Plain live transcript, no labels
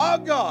Our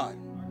God,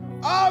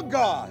 our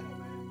God,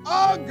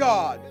 our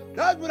God.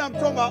 That's what I'm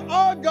talking about.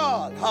 Our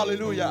God.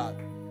 Hallelujah.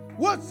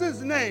 What's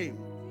his name?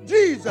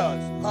 Jesus.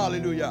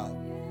 Hallelujah.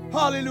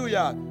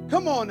 Hallelujah.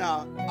 Come on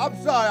now.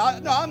 I'm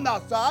sorry. No, I'm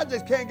not sorry. I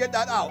just can't get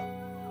that out.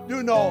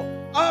 You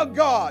know, our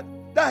God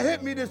that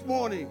hit me this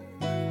morning.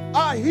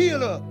 Our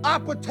healer, our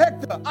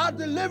protector, our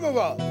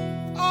deliverer.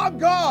 Our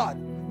God,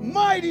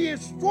 mighty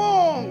and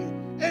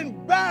strong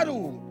in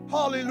battle.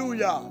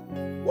 Hallelujah.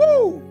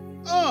 Woo.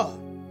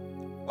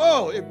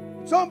 Oh, if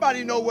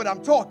somebody know what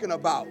I'm talking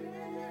about.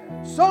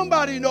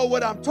 Somebody know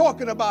what I'm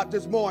talking about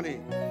this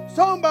morning.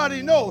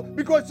 Somebody know,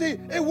 because see,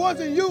 it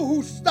wasn't you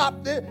who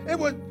stopped it. It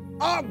was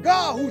our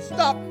God who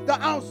stopped the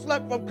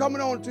onslaught from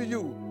coming on to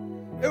you.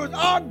 It was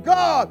our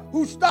God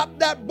who stopped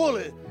that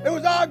bullet. It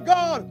was our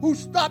God who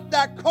stopped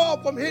that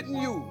car from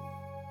hitting you.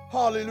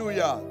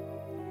 Hallelujah.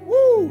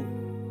 Woo.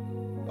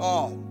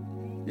 Oh,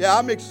 yeah,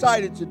 I'm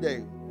excited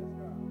today.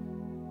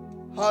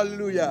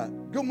 Hallelujah.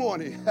 Good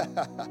morning.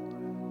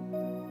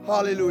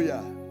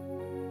 Hallelujah.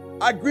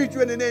 I greet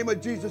you in the name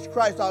of Jesus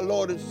Christ, our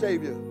Lord and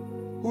Savior,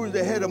 who is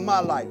the head of my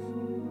life.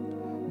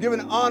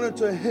 Giving honor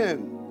to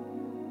him.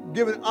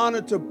 Giving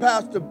honor to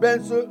Pastor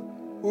Benson,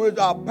 who is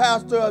our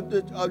pastor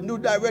of New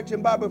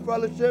Direction Bible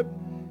Fellowship.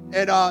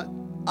 And I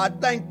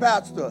thank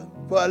Pastor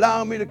for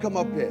allowing me to come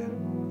up here.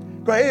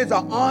 Because it is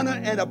an honor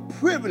and a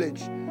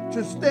privilege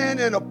to stand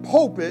in a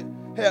pulpit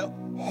here,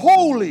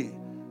 holy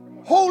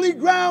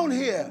ground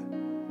here,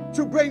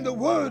 to bring the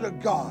word of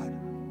God.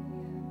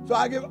 So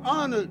I give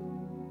honor,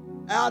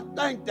 and I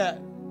thank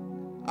that.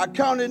 I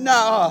count it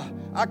now.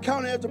 I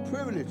count it as a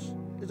privilege.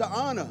 It's an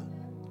honor.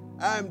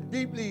 I am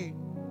deeply,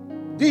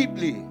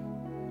 deeply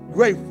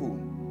grateful,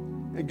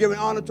 and giving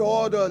honor to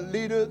all the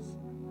leaders,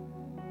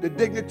 the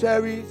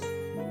dignitaries,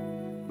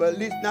 but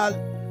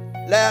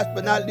last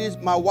but not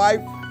least, my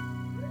wife.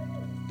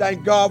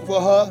 Thank God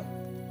for her.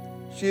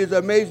 She is an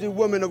amazing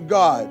woman of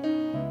God.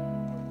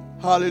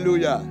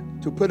 Hallelujah.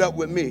 To put up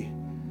with me.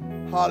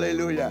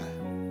 Hallelujah.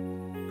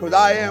 Because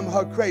I am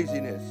her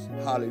craziness.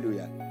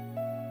 Hallelujah.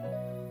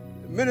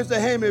 Minister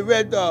Heyman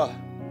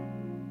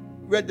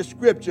read the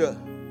scripture,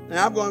 and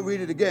I'm going to read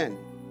it again.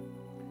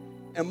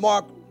 In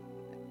Mark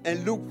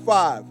and Luke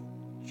 5,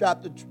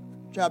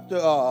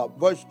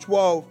 verse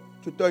 12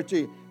 to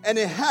 13. And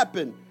it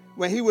happened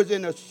when he was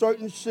in a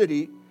certain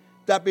city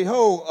that,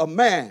 behold, a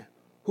man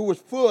who was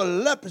full of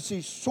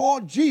leprosy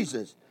saw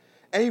Jesus,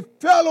 and he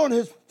fell on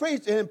his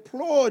face and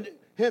implored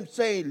him,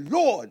 saying,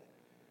 Lord,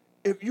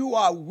 if you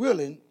are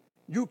willing,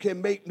 you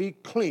can make me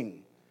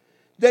clean.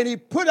 Then he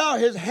put out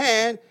his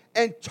hand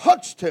and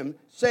touched him,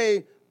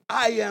 saying,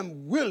 I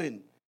am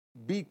willing,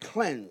 be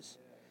cleansed.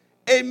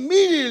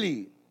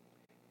 Immediately,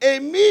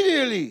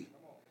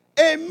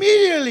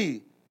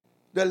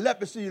 the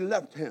leprosy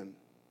left him.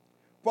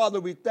 Father,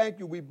 we thank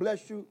you, we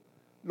bless you.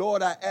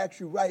 Lord, I ask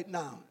you right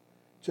now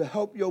to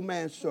help your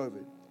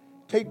manservant.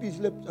 Take these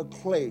lips of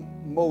clay,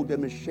 mold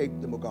them and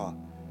shape them, oh God.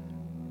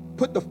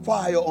 Put the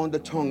fire on the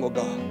tongue, oh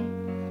God.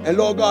 And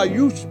Lord God,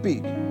 you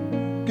speak.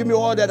 Give me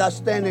all that I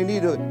stand in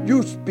need of.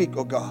 You speak,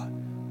 oh God.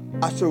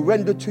 I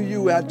surrender to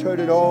you and I turn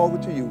it all over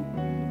to you.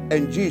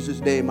 In Jesus'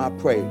 name I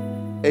pray.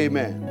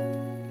 Amen.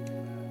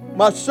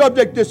 My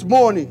subject this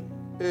morning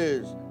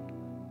is,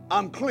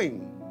 I'm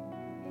clean.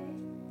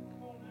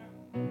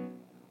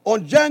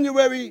 On a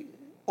January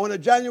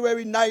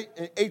night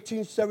in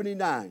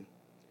 1879,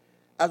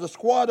 as a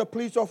squad of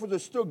police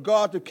officers stood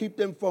guard to keep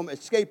them from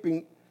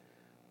escaping,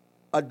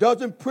 a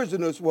dozen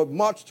prisoners were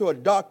marched to a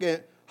dock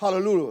in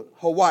Honolulu,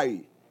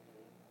 Hawaii,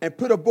 and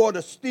put aboard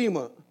a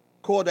steamer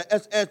called the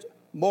SS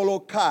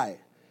Molokai.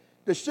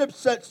 The ship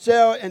set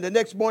sail, and the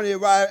next morning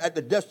arrived at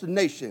the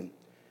destination,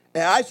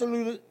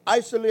 an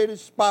isolated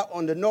spot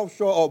on the north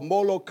shore of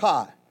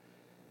Molokai.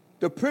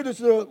 The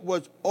prisoner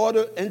was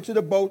ordered into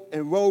the boat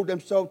and rowed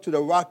themselves to the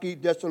rocky,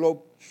 desolate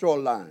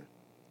shoreline.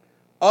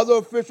 Other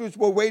officials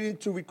were waiting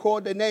to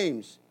record their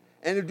names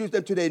and introduce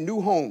them to their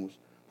new homes,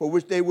 for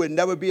which they would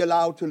never be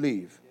allowed to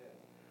leave.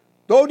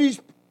 Though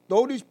these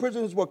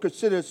prisoners were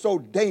considered so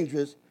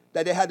dangerous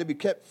that they had to be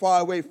kept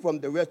far away from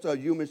the rest of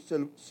human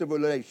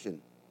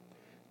civilization.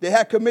 They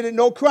had committed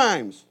no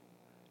crimes,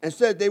 and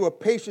said they were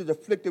patients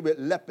afflicted with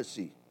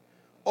leprosy,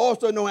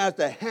 also known as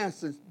the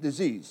Hansen's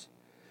disease,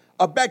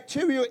 a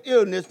bacterial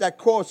illness that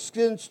caused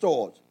skin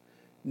sores,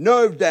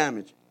 nerve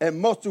damage, and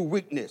muscle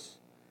weakness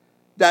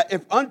that,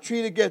 if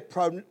untreated, gets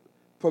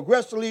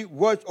progressively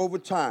worse over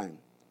time.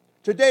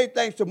 Today,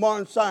 thanks to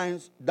modern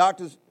science,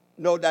 doctors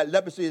know that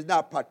leprosy is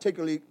not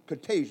particularly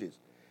contagious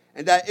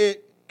and that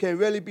it can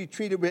really be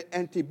treated with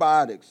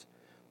antibiotics.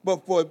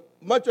 But for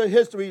much of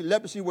history,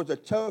 leprosy was a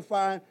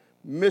terrifying,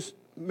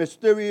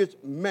 mysterious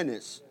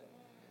menace.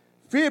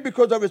 Fear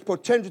because of its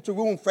potential to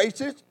ruin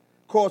faces,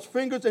 cause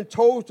fingers and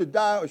toes to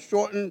die or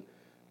shorten,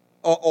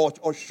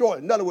 or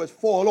shorten, in other words,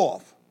 fall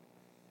off.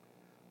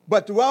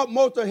 But throughout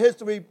most of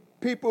history,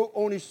 people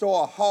only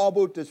saw a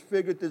horrible,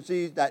 disfigured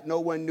disease that no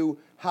one knew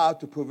how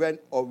to prevent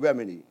or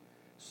remedy.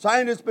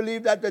 Scientists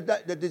believe that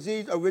the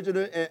disease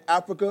originated in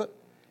Africa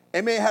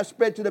and may have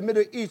spread to the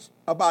Middle East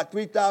about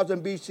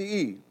 3000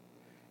 BCE.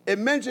 It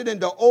mentioned in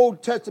the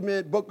Old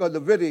Testament book of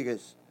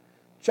Leviticus,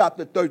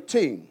 chapter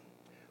 13,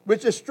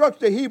 which instructs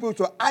the Hebrews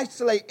to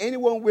isolate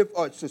anyone with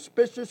a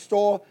suspicious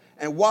sore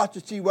and watch to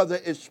see whether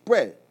it's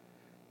spread.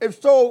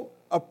 If so,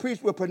 a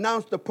priest will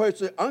pronounce the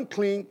person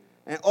unclean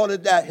and order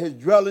that his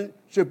dwelling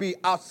should be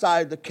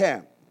outside the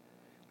camp.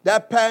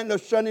 That pattern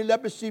of shunning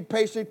leprosy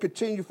patients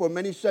continued for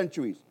many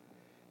centuries.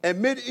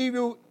 In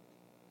medieval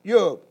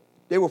Europe,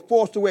 they were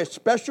forced to wear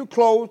special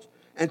clothes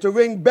and to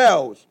ring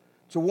bells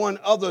to warn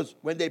others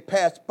when they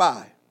passed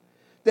by.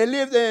 They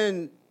lived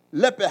in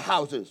leper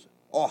houses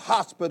or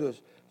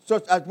hospitals,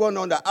 such as one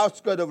on the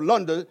outskirts of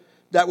London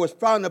that was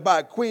founded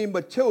by Queen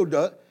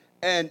Matilda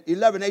in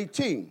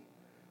 1118.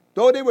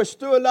 Though they were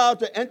still allowed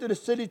to enter the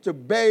city to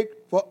beg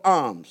for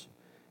alms.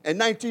 In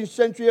 19th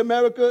century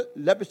America,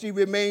 leprosy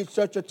remained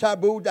such a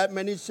taboo that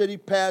many cities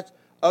passed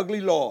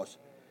ugly laws,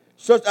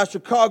 such as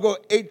Chicago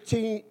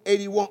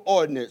 1881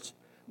 ordinance,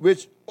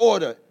 which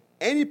ordered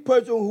any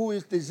person who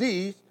is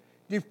diseased,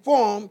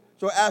 deformed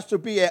so as to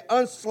be an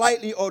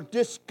unsightly or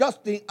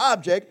disgusting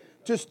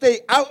object to stay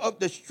out of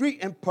the street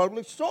and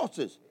public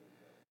sources.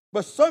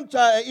 But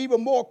sometimes an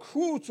even more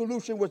cruel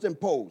solution was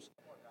imposed.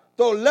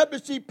 Though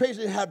leprosy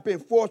patients have been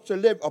forced to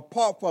live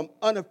apart from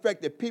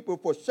unaffected people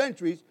for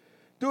centuries,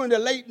 during the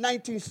late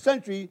 19th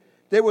century,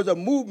 there was a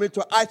movement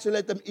to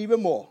isolate them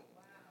even more.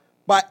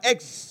 By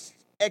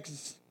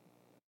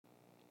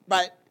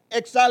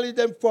exiling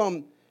them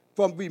from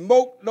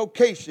remote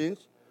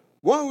locations.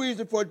 One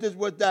reason for this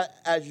was that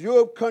as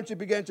Europe countries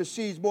began to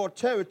seize more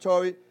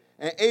territory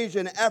and Asia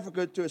and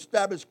Africa to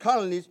establish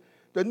colonies,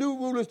 the new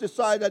rulers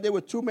decided that there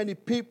were too many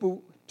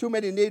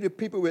native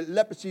people with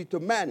leprosy to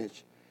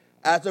manage.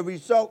 As a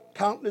result,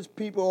 countless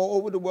people all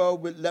over the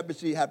world with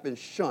leprosy have been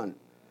shunned,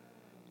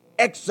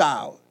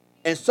 exiled,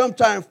 and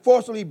sometimes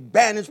forcibly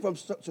banished from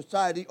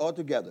society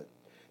altogether.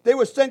 They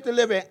were sent to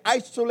live in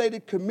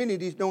isolated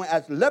communities known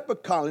as leper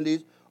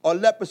colonies or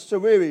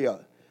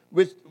leprosaria,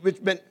 which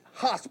meant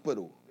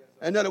hospital.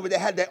 In other words, they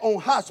had their own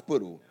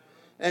hospital.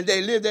 And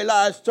they lived their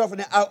lives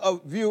suffering out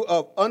of view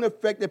of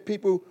unaffected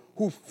people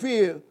who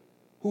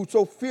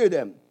so fear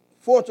them.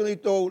 Fortunately,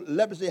 though,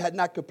 leprosy had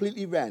not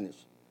completely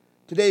vanished.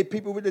 Today,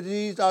 people with the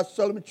disease are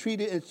seldom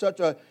treated in such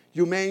a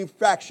humane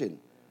fashion.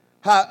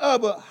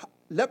 However,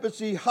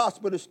 leprosy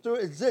hospitals still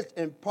exist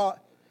in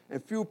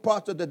few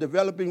parts of the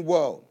developing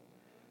world.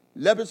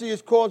 Leprosy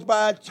is caused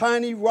by a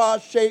tiny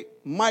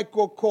rod-shaped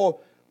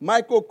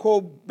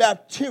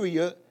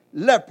microbacteria,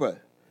 lepra.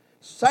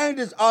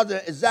 Scientists argue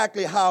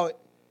exactly how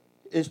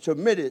it's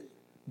transmitted,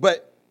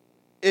 but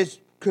it's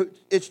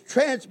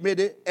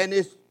transmitted, and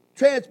it's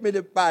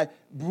transmitted by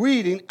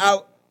breathing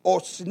out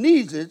or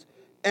sneezes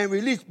and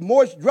release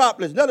moist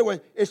droplets. In other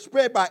words, it's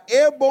spread by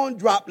airborne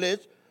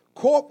droplets,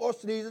 cough or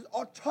sneezes,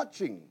 or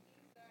touching.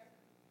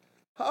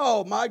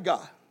 Oh, my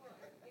God.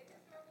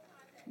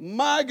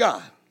 My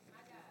God.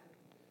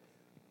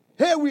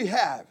 Here we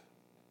have,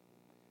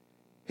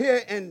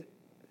 here in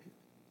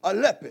a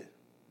leper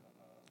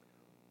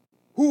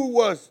who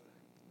was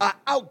an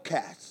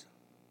outcast.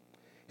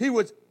 He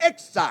was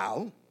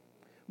exiled,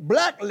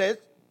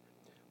 blacklisted,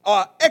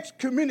 or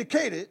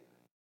excommunicated.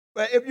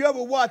 But if you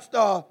ever watched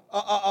John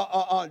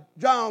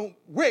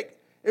Wick,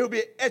 it would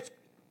be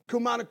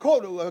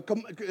excommunicado.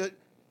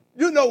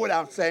 You know what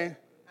I'm saying.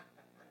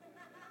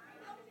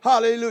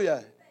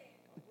 Hallelujah.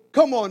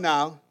 Come on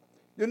now.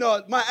 You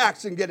know, my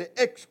accent get it.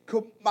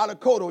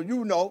 Excommunicado,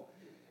 you know.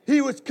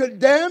 He was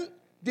condemned,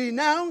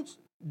 denounced,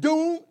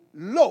 doomed,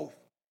 loathed.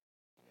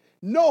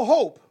 No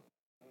hope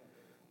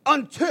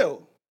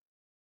until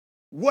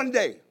one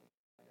day.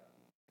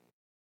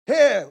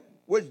 Here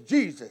was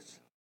Jesus,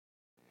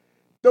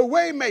 the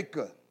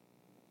waymaker,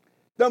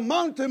 the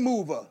mountain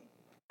mover,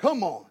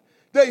 come on,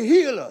 the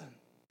healer,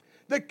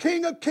 the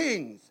King of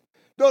Kings,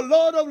 the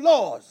Lord of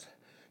Lords,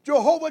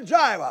 Jehovah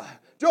Jireh,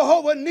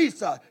 Jehovah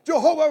Nisa,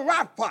 Jehovah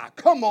Rapha,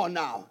 come on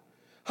now.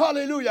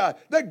 Hallelujah.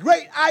 The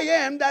great I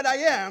am that I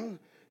am,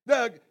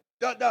 the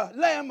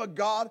Lamb of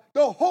God,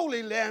 the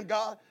Holy Lamb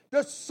God,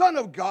 the Son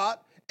of God,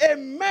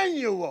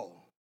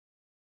 Emmanuel,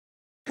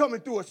 coming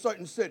through a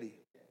certain city.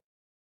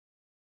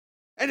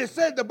 And it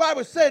said, the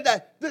Bible said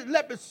that the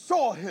leper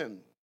saw him.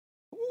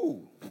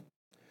 Ooh.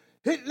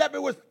 His leper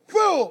was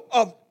full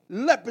of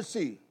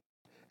leprosy.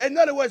 In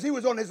other words, he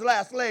was on his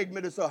last leg,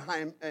 Minister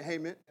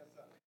Haman.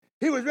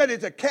 He was ready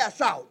to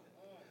cash out.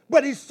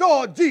 But he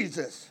saw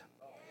Jesus.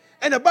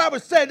 And the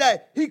Bible said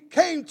that he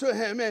came to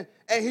him and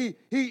he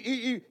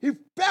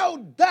fell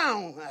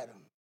down at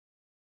him,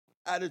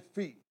 at his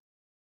feet.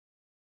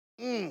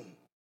 You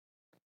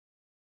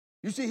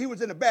see, he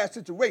was in a bad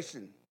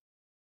situation.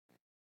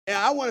 And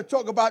I want to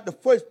talk about the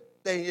first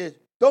thing is,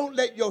 don't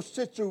let your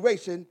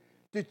situation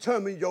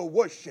determine your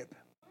worship.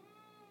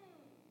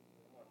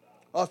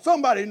 Or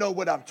somebody know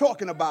what I'm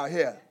talking about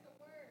here.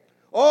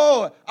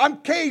 Oh, I'm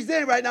caged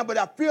in right now, but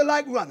I feel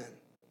like running.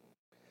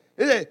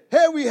 Here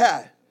we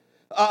have.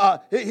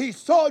 He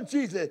saw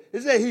Jesus.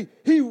 It said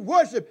he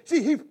worshiped.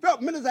 See, he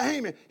felt, Minister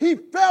Haman, he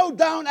fell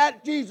down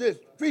at Jesus'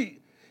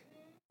 feet.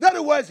 In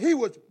other words, he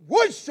was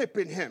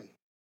worshiping him.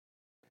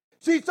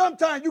 See,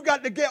 sometimes you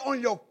got to get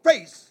on your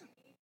face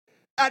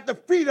at the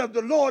feet of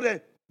the Lord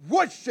and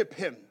worship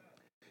him.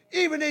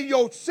 Even in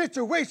your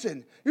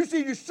situation. You see,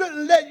 you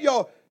shouldn't let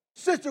your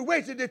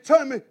situation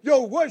determine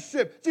your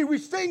worship. See, we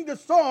sing the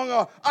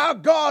song, our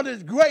God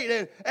is great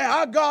and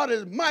our God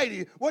is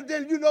mighty. Well,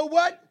 then you know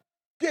what?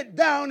 Get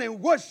down and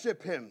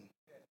worship him.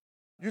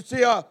 You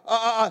see,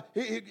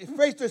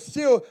 face to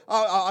steal.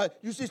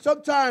 You see,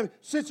 sometimes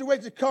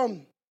situations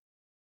come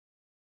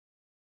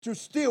to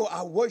steal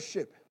our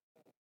worship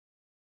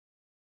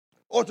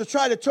or to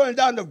try to turn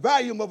down the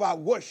volume of our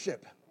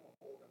worship.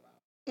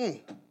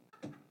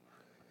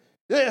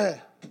 Yeah.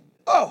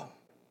 Oh.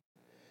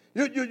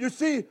 You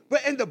see,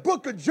 but in the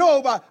book of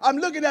Job, I'm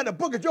looking at the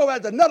book of Job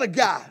as another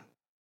guy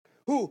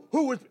who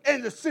was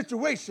in the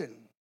situation.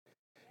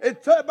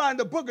 It's talking about in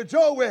the book of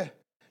Job where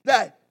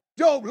that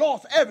Job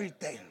lost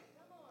everything.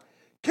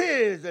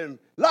 Kids and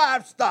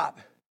livestock.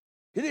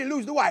 He didn't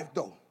lose the wife,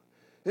 though.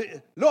 He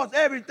lost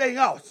everything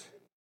else.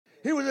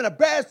 He was in a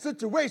bad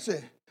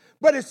situation.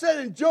 But it said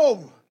in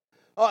Job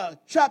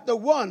chapter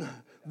 1,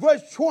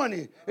 verse 20,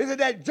 it said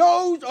that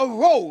Job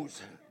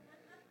arose,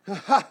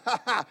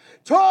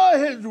 tore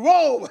his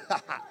robe,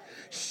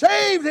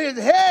 shaved his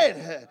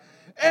head,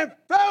 and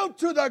fell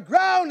to the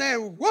ground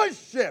and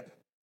worshiped.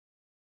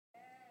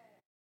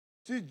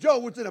 See,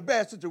 Job was in a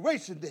bad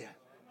situation there.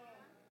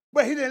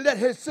 But he didn't let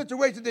his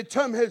situation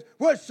determine his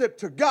worship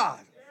to God.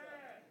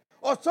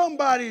 Or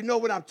somebody know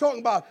what I'm talking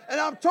about. And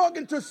I'm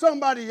talking to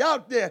somebody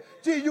out there.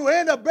 See, you're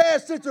in a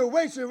bad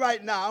situation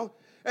right now.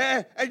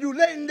 And you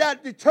letting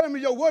that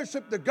determine your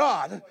worship to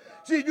God.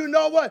 See, you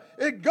know what?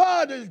 If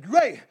God is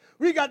great,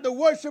 we got to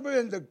worship him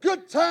in the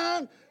good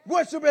time,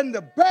 worship in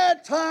the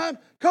bad time.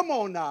 Come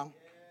on now.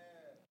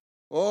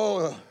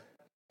 Oh,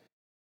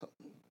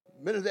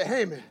 Minister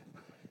Haman,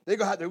 they're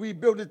going to have to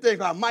rebuild this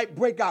thing. I might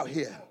break out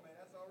here.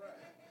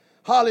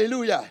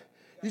 Hallelujah.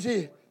 You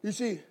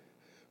see,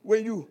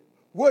 when you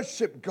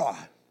worship God,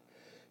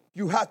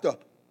 you have to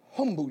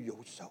humble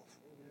yourself.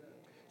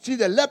 See,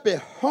 the leper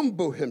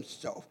humbled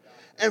himself.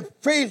 And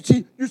faith,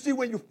 you see,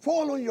 when you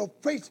fall on your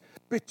face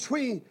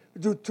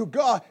to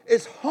God,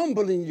 it's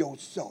humbling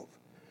yourself.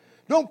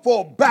 Don't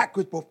fall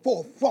backwards, but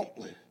fall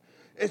frontward.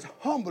 It's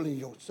humbling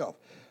yourself.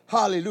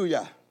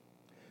 Hallelujah.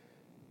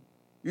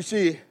 You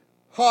see,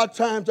 hard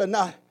times are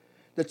not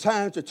the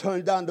times to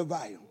turn down the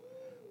volume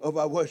of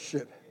our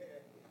worship.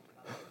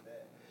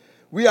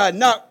 We are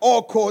not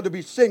all called to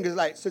be singers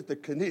like Sister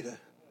Kenita.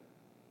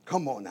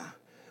 Come on now.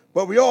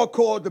 But we all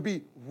called to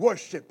be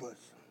worshipers.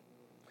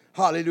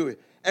 Hallelujah.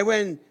 And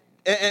when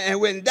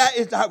that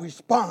is our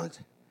response,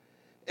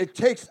 it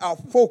takes our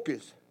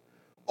focus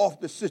off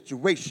the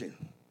situation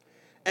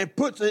and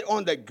puts it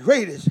on the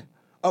greatest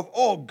of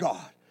all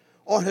God,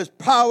 on his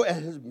power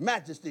and his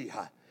majesty.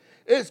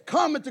 It's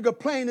common to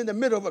complain in the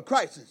middle of a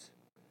crisis.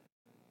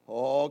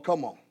 Oh,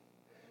 come on.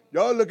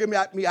 Y'all looking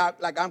at me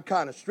like I'm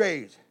kind of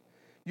strange.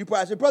 You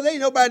probably say, brother, ain't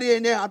nobody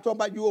in there. I'm talking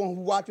about you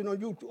watching on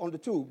YouTube, on the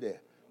tube there,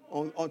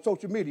 on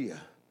social media.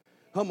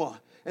 Come on.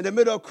 In the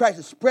middle of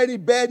crisis,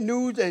 spreading bad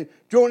news and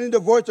joining the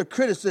voice of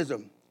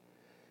criticism.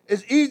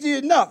 It's easy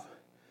enough,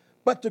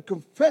 but to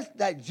confess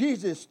that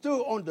Jesus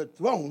stood on the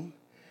throne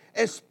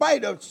in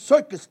spite of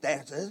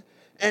circumstances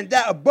and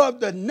that above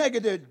the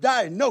negative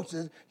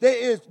diagnosis, there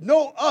is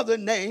no other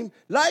name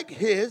like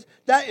his.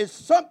 That is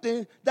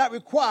something that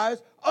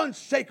requires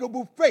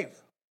unshakable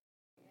faith.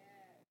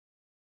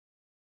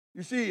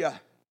 You see,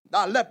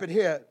 our leopard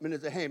here,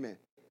 Minister Haman,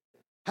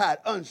 had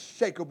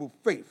unshakable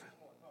faith.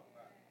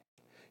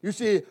 You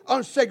see,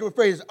 unshakable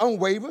faith is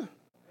unwavering,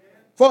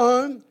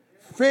 firm,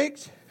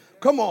 fixed.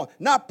 Come on,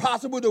 not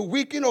possible to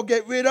weaken or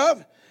get rid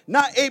of,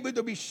 not able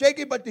to be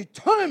shaken, but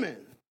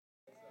determined.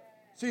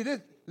 See,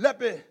 this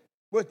leopard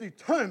was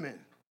determined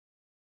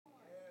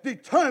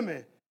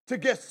to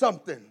get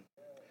something.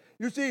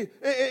 You see,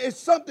 it's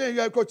something,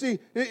 because see,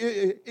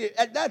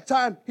 at that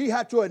time, he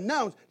had to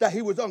announce that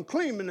he was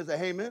unclean, Minister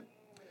Haman.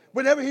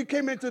 Whenever he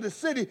came into the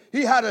city,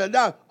 he had to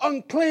announce,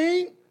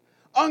 unclean,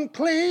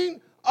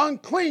 unclean,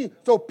 unclean,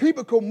 so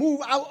people could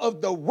move out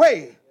of the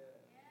way.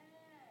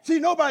 See,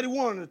 nobody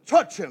wanted to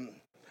touch him.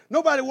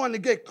 Nobody wanted to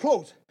get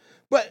close.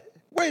 But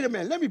wait a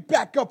minute, let me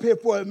back up here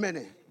for a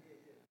minute.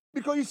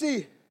 Because you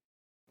see,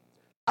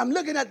 I'm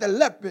looking at the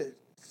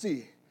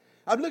leprosy.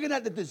 I'm looking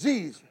at the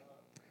disease.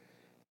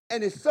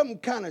 And it's something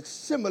kind of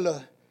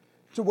similar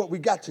to what we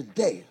got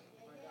today.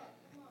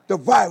 The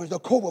virus, the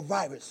COVID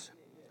virus.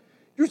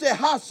 You say,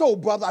 how so,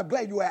 brother? I'm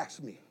glad you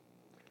asked me.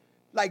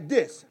 Like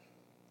this.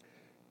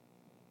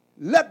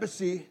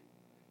 Leprosy,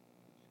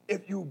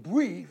 if you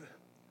breathe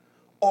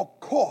or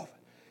cough,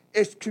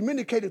 it's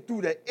communicated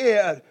through the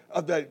air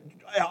of the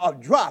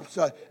drops.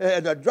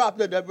 The drop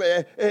that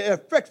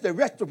affects the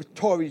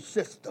respiratory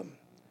system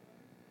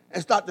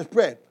and start to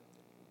spread.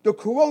 The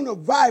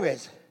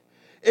coronavirus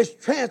is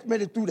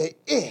transmitted through the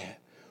air,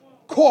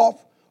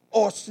 cough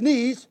or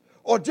sneeze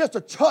or just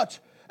a touch,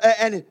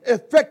 and it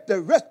affects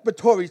the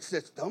respiratory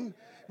system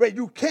where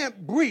you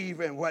can't breathe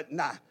and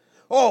whatnot.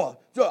 Oh,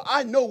 so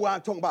I know what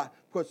I'm talking about.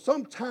 Because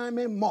sometime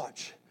in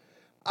March,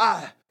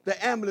 I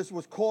the ambulance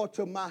was called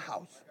to my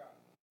house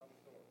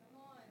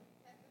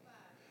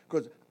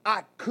because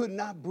I could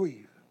not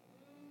breathe.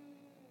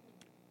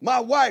 My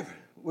wife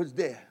was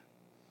there,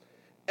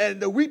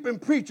 and the weeping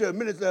preacher,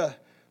 Minister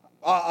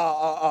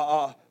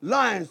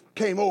Lyons,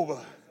 came over,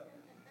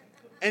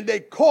 and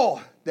they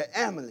called the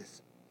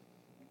ambulance.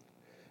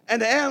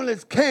 And the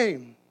ambulance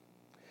came,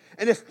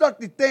 and they stuck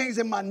the things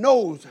in my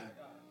nose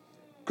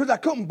because I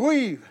couldn't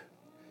breathe.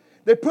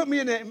 They put me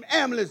in the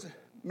ambulance,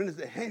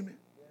 Minister Heyman,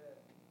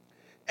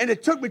 and they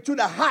took me to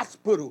the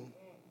hospital.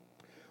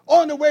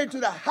 On the way to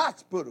the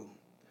hospital,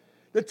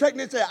 the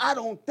technician said, I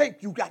don't think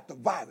you got the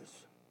virus.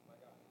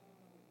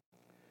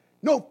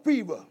 No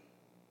fever,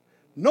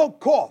 no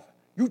cough,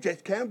 you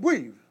just can't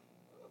breathe.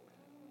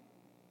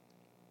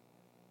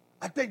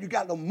 I think you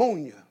got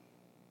pneumonia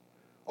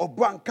or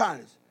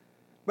bronchitis.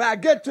 When I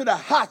get to the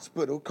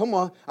hospital, come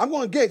on, I'm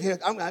going to get here.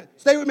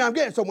 Stay with me, I'm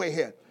getting somewhere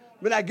here.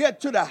 When I get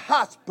to the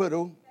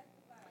hospital,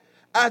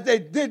 as they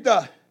did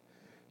the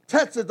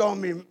tests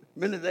on me,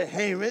 Minister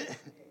Heyman,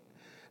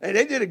 and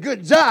they did a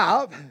good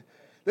job,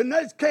 the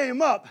nurse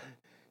came up.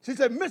 She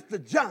said,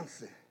 Mr.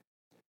 Johnson,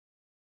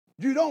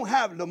 you don't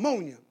have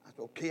pneumonia. I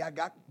said, okay, I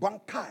got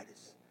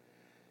bronchitis.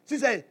 She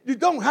said, you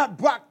don't have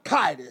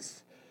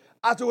bronchitis.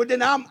 I said, well,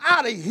 then I'm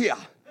out of here.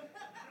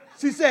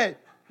 She said,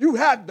 you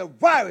have the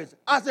virus.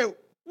 I said,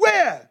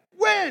 where?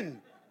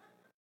 When?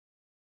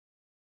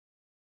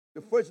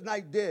 The first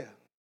night there,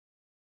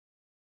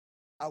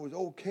 I was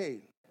okay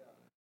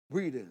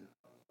breathing.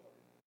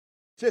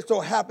 Just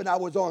so happened I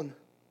was on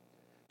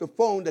the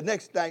phone the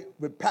next night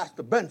with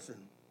Pastor Benson,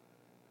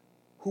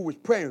 who was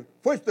praying.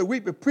 First, the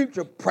weeping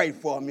preacher prayed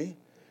for me.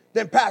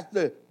 Then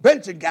Pastor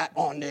Benson got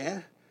on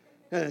there,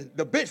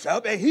 the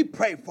bishop, and he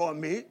prayed for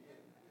me.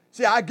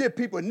 See, I give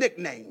people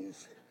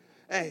nicknames.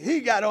 And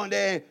he got on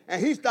there,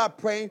 and he started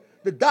praying.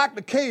 The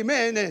doctor came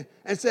in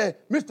and said,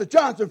 Mr.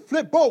 Johnson,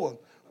 flip over.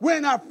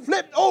 When I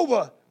flipped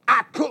over,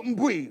 I couldn't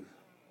breathe.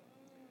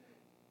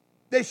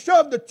 They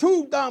shoved the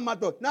tube down my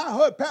throat. Now, I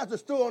heard Pastor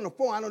still on the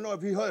phone. I don't know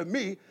if he heard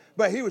me,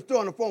 but he was still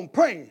on the phone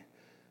praying.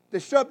 They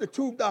shoved the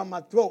tube down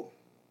my throat.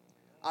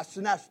 I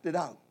snatched it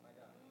out.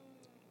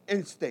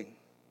 Instinct.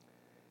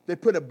 They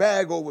put a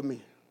bag over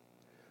me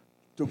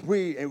to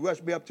breathe and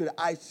rushed me up to the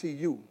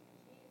ICU.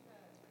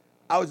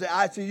 I was in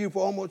ICU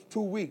for almost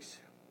 2 weeks.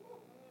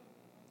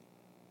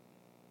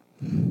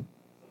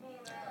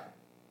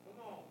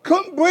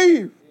 Couldn't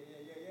breathe.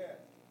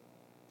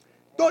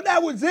 Thought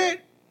that was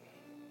it.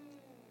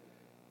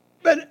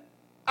 But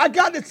I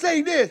got to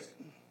say this.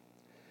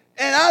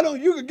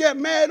 And you can get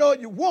mad all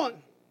you want.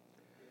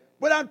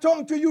 But I'm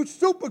talking to you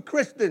super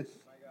Christians.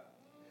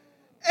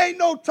 Ain't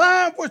no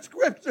time for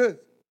scriptures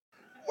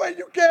when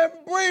you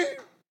can't breathe.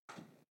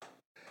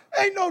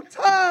 Ain't no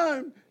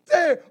time to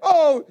say,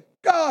 oh,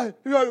 God,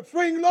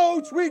 swing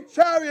low, sweet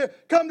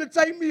chariot, come to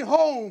take me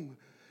home.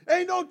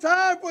 Ain't no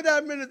time for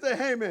that, Minister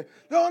Heyman.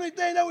 The only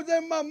thing that was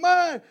in my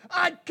mind,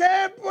 I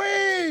can't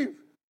breathe.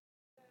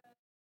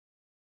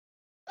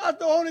 That's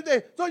the only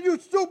thing. So you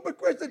super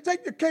Christian,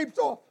 take your capes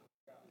off.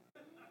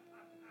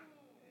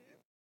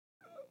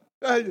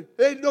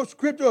 Ain't no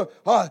scripture.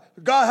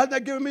 God has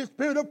not given me a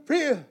spirit of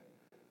fear.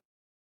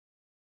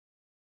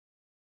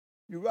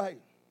 You're right.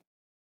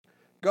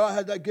 God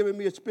has not given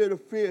me a spirit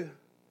of fear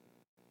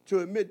to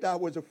admit that I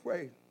was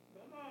afraid.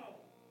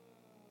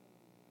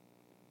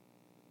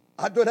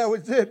 I thought that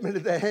was it,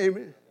 Minister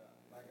Heyman.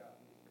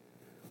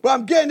 But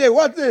I'm getting there.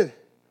 What's this?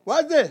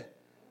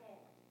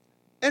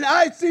 In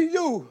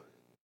ICU,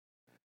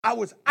 I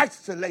was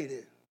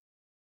isolated.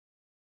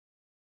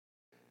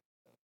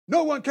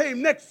 No one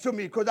came next to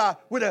me because I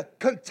would have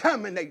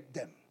contaminated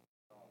them.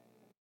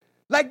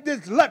 Like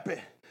this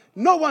leper,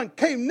 no one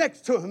came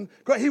next to him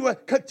because he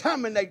would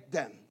contaminate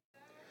them.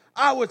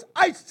 I was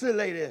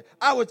isolated.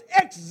 I was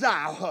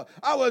exiled.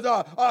 I was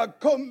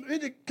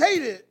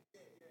communicado.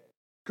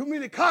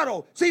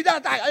 See,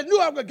 I knew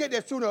I was going to get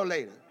there sooner or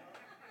later.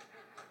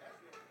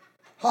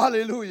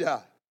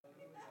 Hallelujah.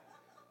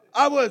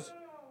 I was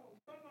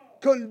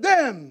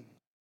condemned.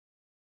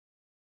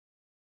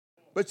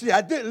 But see,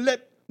 I didn't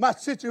let my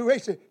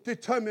situation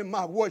determine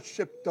my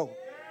worship, though.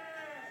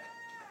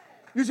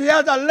 You see,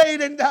 as I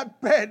laid in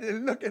that bed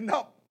and looking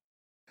up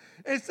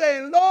and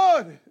saying,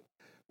 Lord,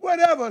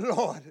 whatever,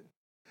 Lord,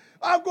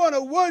 I'm going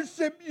to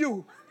worship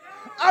you.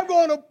 I'm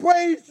going to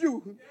praise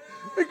you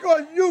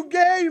because you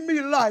gave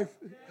me life.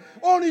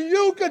 Only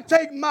you can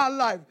take my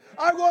life.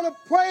 I'm going to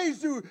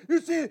praise you.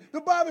 You see,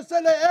 the Bible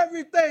said that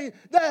everything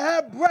that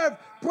had breath,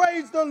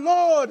 praise the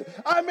Lord.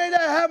 I may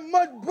not have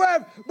much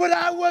breath, but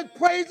I was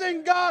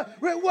praising God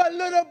with what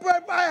little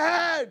breath I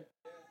had.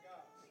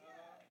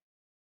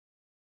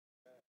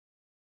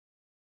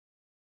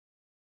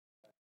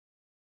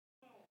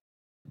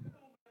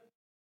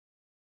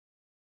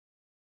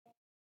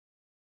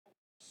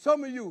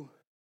 Some of you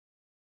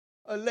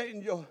are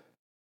letting your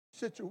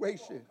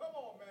situation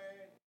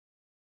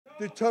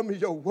determine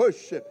your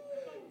worship.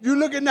 You're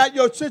looking at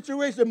your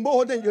situation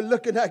more than you're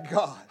looking at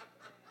God.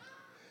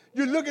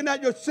 You're looking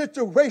at your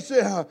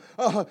situation.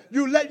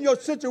 You're letting your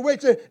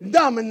situation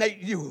dominate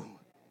you.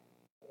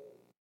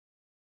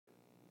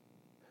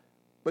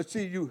 But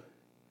see, you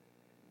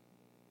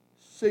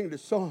sing the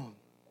song,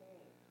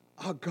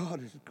 our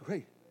God is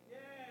great.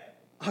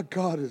 Our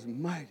God is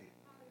mighty.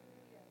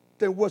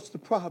 Then what's the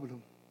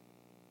problem?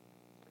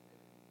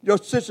 Your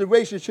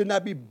situation should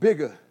not be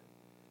bigger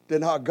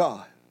than our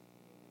God.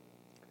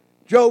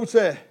 Job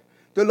said,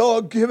 the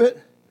Lord give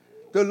it,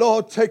 the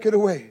Lord take it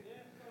away.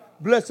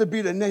 Blessed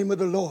be the name of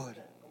the Lord.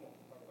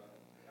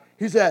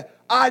 He said,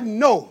 I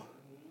know,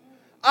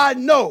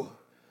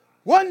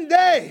 one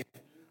day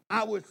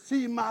I will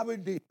see my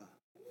Redeemer.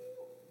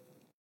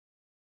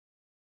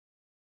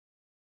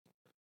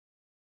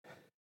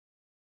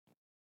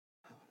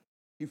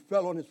 He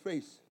fell on his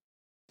face.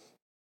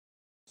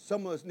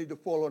 Some of us need to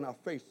fall on our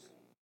face.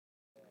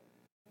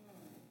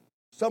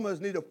 Some of us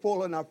need to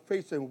fall on our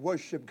face and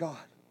worship God.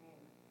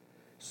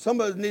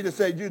 Some of us need to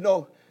say,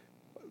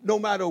 no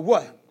matter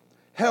what,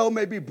 hell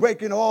may be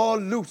breaking all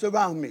loose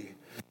around me.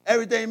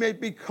 Everything may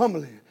be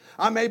crumbling.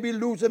 I may be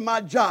losing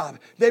my job.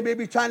 They may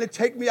be trying to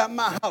take me out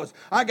my house.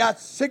 I got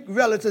sick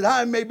relatives.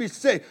 I may be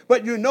sick.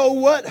 But you know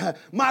what?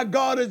 My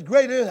God is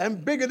greater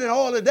and bigger than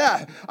all of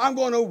that. I'm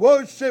going to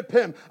worship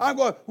him.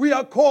 We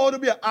are called to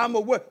be.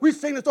 We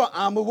sing the song,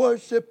 I'm a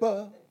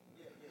worshiper.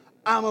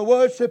 I'm a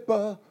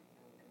worshiper.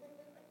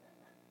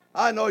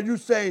 I know you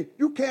saying,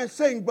 you can't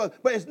sing, but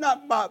it's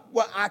not about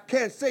what I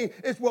can't sing.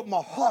 It's what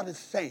my heart is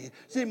saying.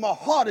 See, my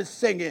heart is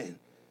singing.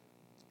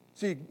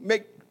 See,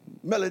 make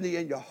melody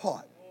in your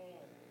heart.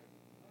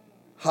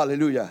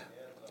 Hallelujah.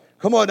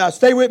 Come on now,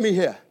 stay with me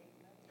here.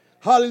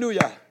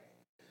 Hallelujah.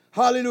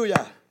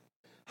 Hallelujah.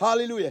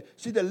 Hallelujah.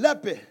 See, the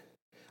leper,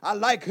 I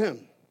like him.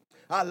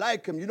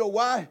 You know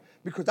why?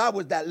 Because I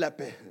was that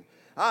leper.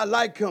 I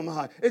like him.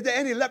 Is there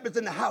any lepers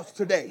in the house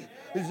today?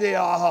 You say,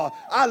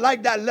 I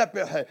like that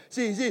leper.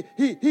 See,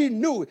 he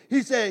knew.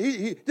 He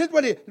said,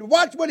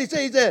 watch what he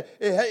said.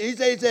 He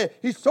said,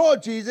 he saw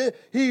Jesus.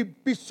 He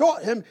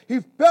besought him. He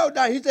fell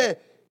down. He said,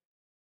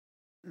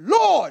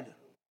 Lord,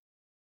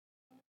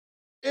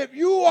 if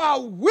you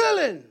are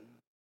willing,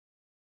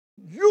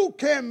 you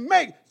can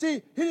make.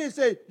 See, he didn't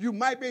say you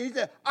might be. He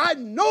said, I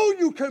know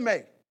you can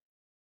make.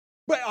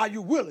 But are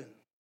you willing?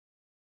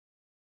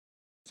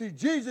 See,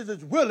 Jesus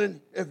is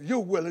willing if you're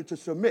willing to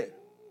submit.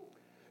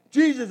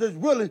 Jesus is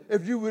willing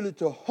if you're willing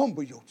to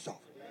humble yourself.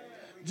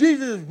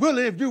 Jesus is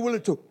willing if you're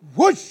willing to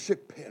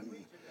worship him.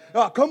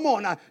 Come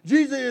on now.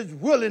 Jesus is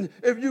willing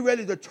if you're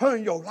ready to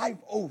turn your life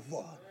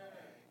over.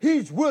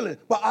 He's willing,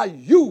 but are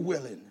you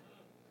willing?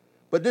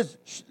 But this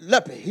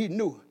leper, he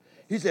knew.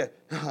 He said,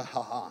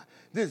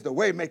 this is the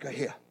way maker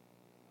here.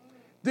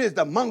 This is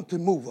the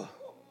mountain mover.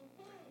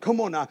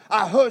 Come on now.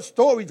 I heard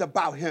stories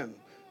about him.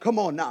 Come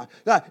on now.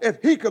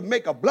 If he could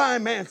make a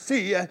blind man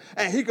see and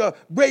he could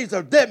raise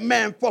a dead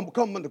man from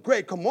the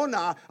grave. Come on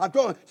now. I'm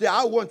talking, see,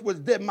 I once was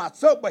dead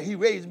myself, but he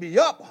raised me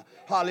up.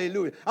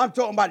 Hallelujah. I'm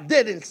talking about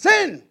dead in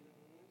sin.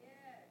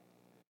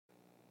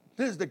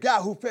 This is the guy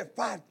who fed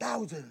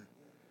 5,000.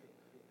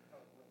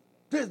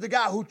 This is the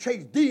guy who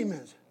chased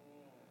demons.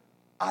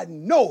 I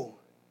know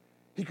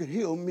he could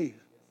heal me.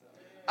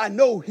 I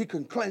know he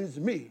can cleanse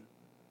me.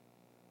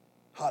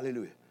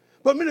 Hallelujah.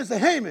 But Minister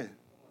Haman,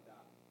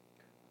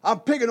 I'm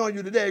picking on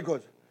you today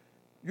because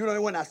you're the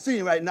only one I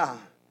see right now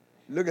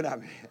looking at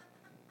me.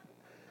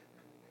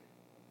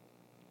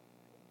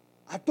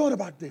 I thought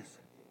about this.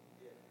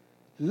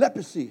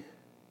 Leprosy.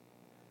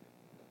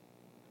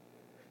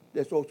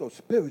 There's also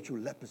spiritual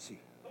leprosy.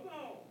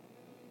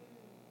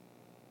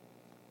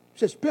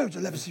 You said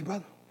spiritual leprosy,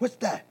 brother. What's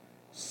that?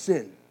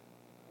 Sin.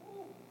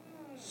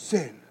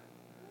 Sin.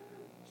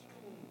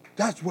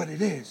 That's what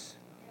it is.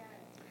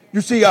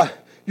 You see,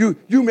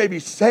 you may be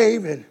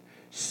saved and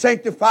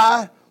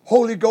sanctified,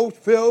 Holy Ghost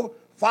filled,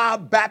 fire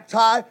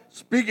baptized,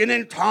 speaking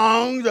in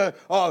tongues,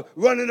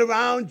 running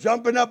around,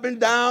 jumping up and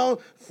down,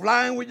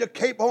 flying with your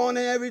cape on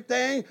and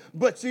everything.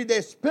 But see,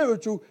 there's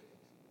spiritual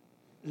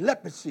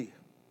leprosy.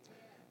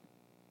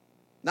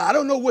 Now, I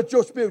don't know what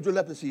your spiritual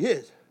leprosy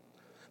is,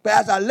 but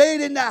as I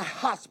laid in that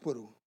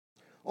hospital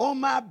on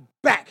my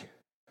back,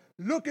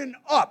 looking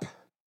up,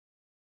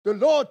 the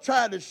Lord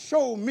tried to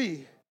show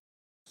me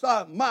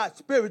my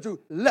spiritual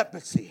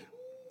leprosy.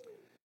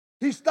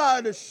 He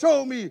started to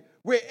show me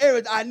where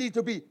areas I need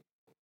to be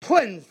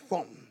cleansed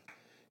from.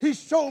 He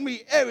showed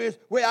me areas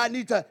where I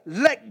need to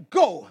let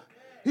go.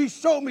 He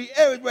showed me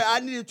areas where I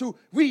needed to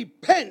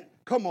repent.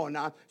 Come on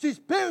now. See,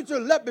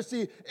 spiritual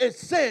leprosy is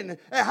sin.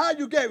 And how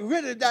you get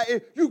rid of that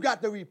is you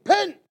got to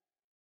repent.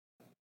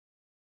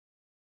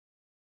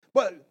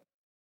 But,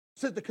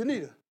 Sister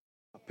Kenita,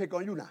 I'll pick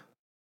on you now.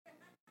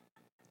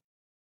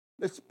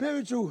 The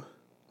spiritual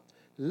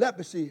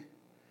leprosy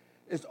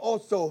is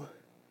also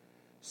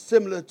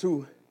similar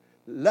to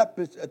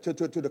leprosy, to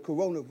the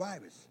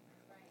coronavirus.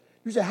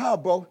 You say, how,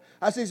 bro?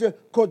 I say,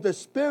 because the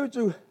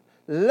spiritual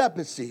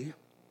leprosy,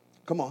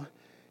 come on,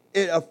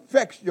 it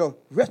affects your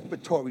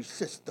respiratory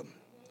system.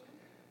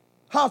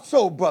 How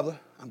so, brother?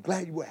 I'm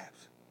glad you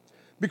asked.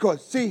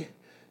 Because, see,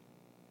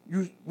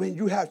 when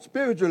you have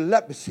spiritual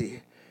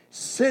leprosy,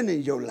 sin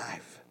in your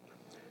life,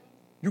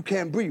 you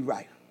can't breathe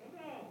right.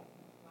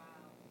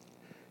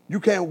 You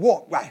can't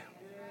walk right.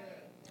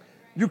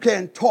 You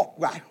can't talk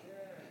right.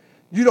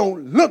 You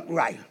don't look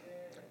right.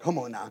 Come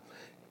on now.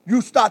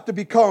 You start to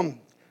become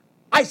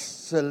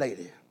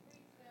isolated.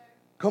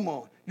 Come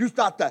on. You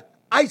start to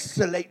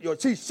isolate your.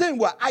 See, sin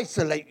will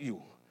isolate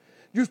you.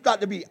 You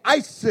start to be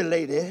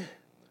isolated.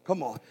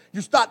 Come on.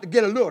 You start to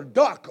get a little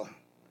darker.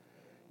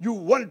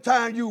 One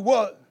time you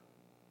were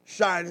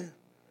shining,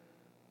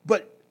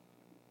 but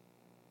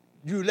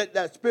you let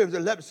that spirit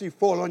of leprosy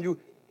fall on you,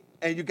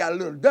 and you got a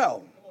little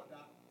dull.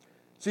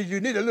 See, you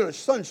need a little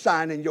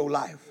sunshine in your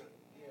life.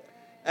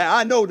 And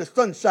I know the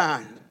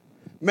sunshine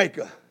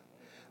maker.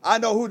 I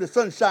know who the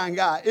sunshine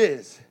guy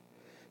is.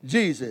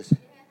 Jesus.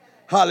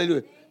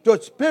 Hallelujah.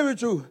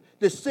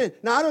 The sin.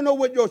 Now, I don't know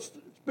what your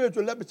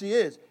spiritual leprosy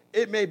is.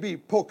 It may be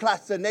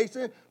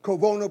procrastination,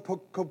 corona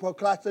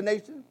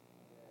procrastination,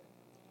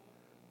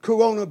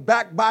 corona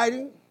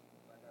backbiting,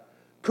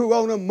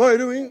 corona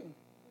murdering,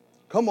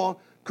 come on,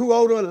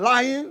 corona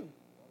lying,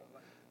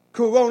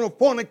 corona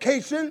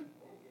fornication.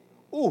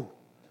 Ooh.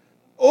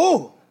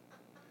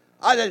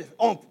 I just,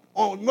 on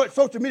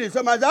social media,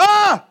 somebody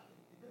said,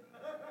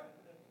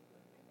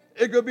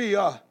 It could be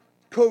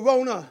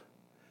corona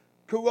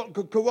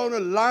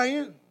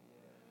lying,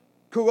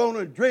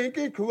 corona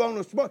drinking,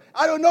 corona smoking.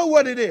 I don't know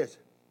what it is.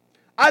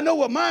 I know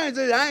what mine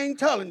is. I ain't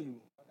telling you.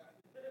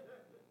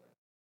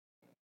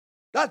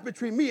 That's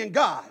between me and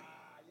God.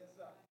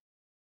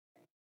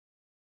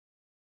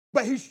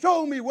 But he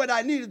showed me what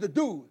I needed to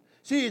do.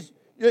 See,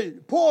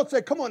 Paul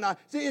said, come on now.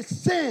 See, it's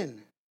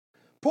sin.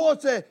 Paul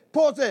said,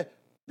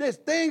 there's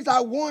things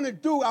I want to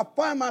do, I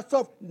find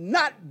myself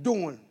not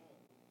doing.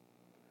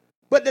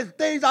 But there's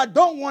things I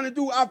don't want to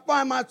do, I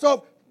find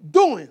myself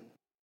doing.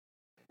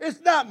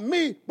 It's not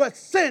me, but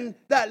sin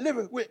that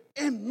lives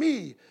within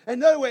me.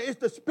 In other words, it's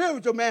the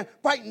spiritual man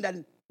fighting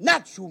the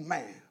natural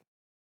man.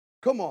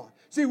 Come on.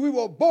 See, we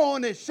were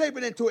born and shaped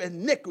into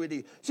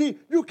iniquity. See,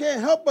 you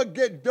can't help but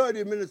get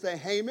dirty, Minister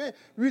Heyman.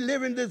 We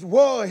live in this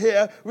world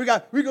here. We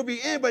could be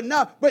in,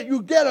 but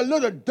you get a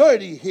little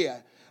dirty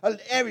here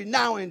every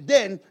now and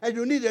then, and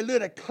you need a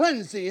little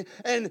cleansing.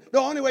 And the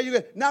only way you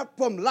get, not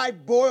from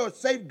Lifebuoy or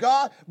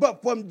Safeguard,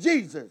 but from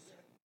Jesus.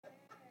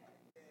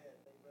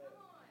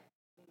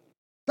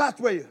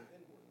 That's where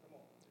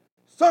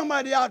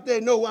somebody out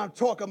there know what I'm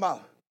talking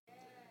about.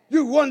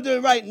 You're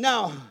wondering right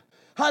now,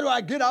 how do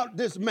I get out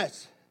this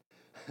mess?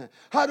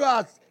 How do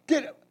I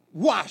get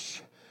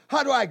washed?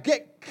 How do I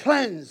get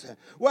cleansed?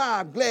 Well,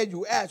 I'm glad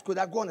you asked,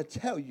 because I'm going to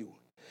tell you.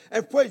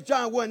 And 1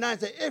 John 1:9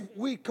 says, if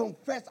we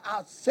confess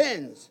our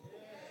sins,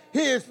 he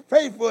is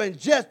faithful and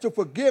just to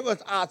forgive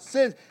us our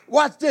sins.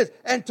 Watch this.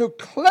 And to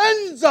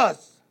cleanse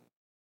us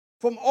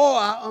from all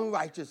our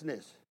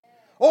unrighteousness.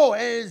 Oh,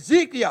 and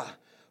Ezekiel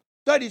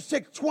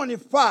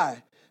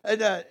 36:25. In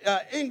the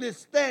English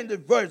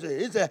Standard Version,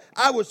 it says,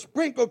 I will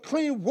sprinkle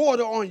clean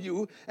water on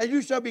you, and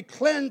you shall be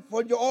cleansed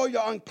from all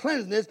your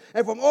uncleanness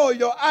and from all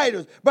your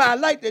idols. But I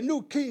like the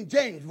New King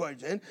James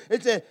Version.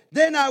 It says,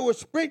 then I will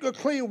sprinkle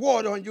clean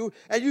water on you,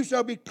 and you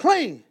shall be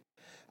clean.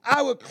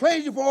 I will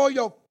cleanse you from all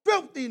your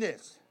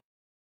filthiness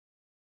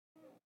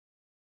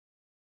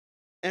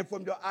and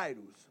from your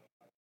idols.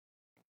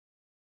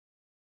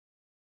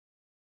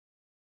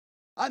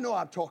 I know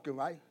I'm talking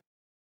right.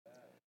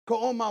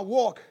 Because on my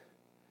walk,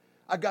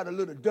 I got a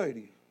little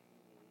dirty.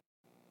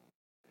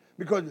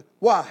 Because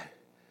why?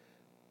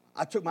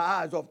 I took my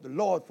eyes off the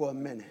Lord for a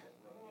minute.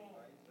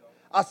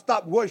 I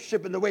stopped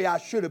worshiping the way I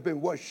should have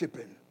been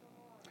worshiping.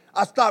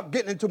 I stopped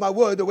getting into my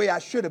word the way I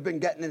should have been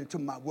getting into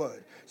my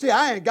word. See,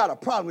 I ain't got a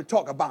problem with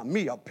talking about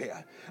me up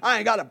here. I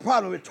ain't got a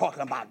problem with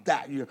talking about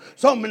that.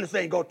 Some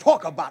ministers ain't going to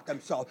talk about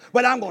themselves,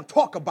 but I'm going to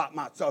talk about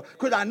myself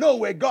because I know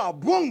where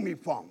God brought me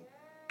from.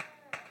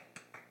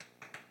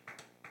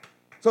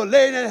 So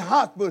laying in the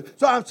hospital.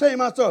 So I'm saying to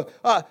myself,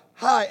 how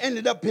I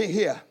ended up in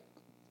here.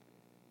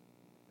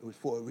 It was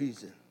for a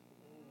reason.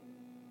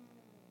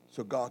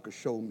 So God could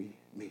show me.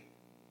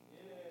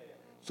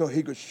 So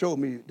he could show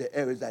me the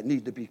areas that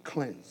need to be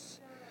cleansed.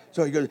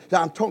 So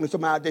I'm talking to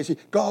somebody out there. See,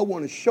 God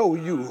want to show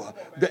you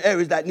the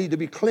areas that need to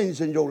be cleansed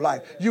in your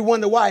life. You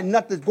wonder why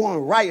nothing's going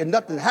right and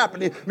nothing's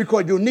happening,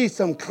 because you need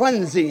some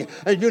cleansing,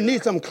 and you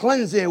need some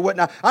cleansing and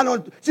whatnot.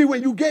 See,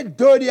 when you get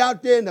dirty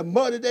out there in the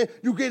mud today,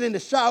 you get in the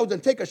showers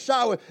and take a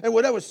shower, and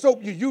whatever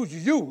soap you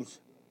use.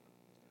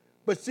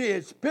 But see,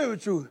 it's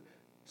spiritual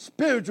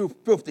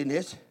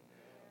filthiness,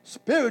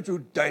 spiritual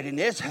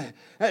dirtiness,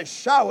 and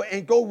shower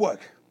ain't go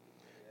work.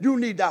 You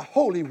need that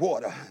holy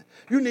water.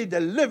 You need the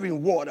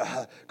living water.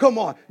 Come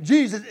on.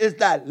 Jesus is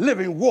that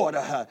living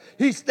water.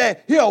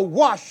 He'll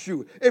wash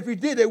you. If he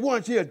did it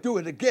once, he'll do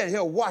it again.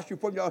 He'll wash you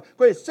from your...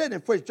 But it said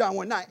in 1 John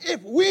 1:9,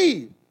 if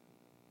we...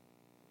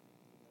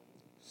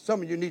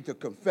 Some of you need to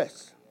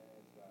confess.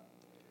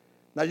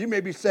 Now, you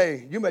may be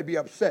saying, you may be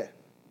upset.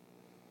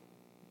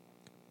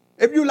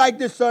 If you like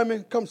this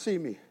sermon, come see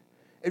me.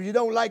 If you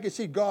don't like it,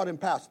 see God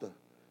and Pastor.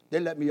 They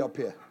let me up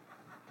here.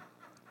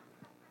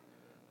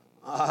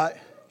 All right.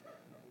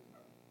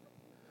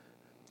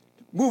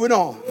 Moving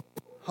on.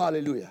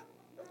 Hallelujah.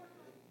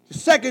 The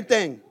second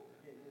thing,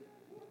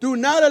 do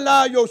not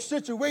allow your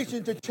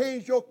situation to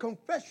change your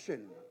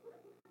confession.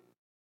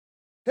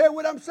 Hear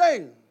what I'm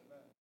saying?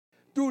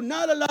 Do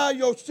not allow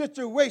your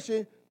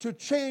situation to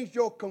change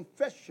your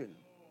confession.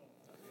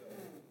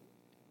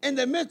 In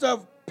the midst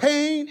of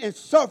pain and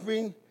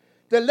suffering,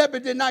 the leper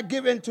did not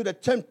give in to the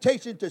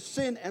temptation to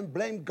sin and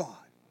blame God.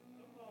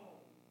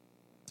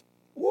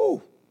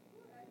 Woo.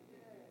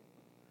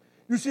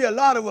 You see, a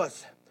lot of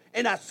us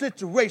in that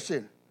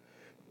situation,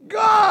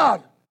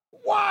 God,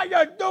 why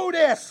you do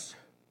this?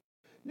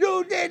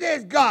 You did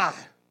this, God.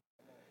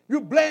 You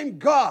blame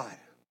God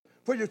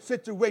for your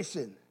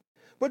situation.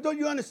 But don't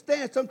you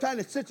understand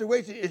sometimes the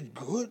situation is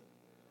good?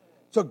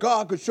 So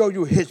God could show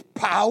you his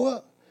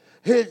power,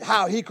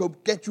 how he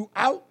could get you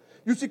out.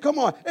 You see, come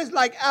on. It's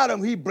like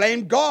Adam. He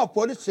blamed God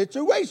for the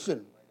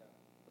situation.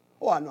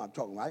 Oh, I know I'm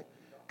talking right.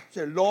 He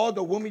said, Lord,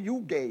 the woman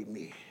you gave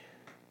me.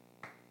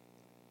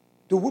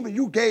 The woman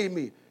you gave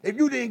me. If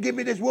you didn't give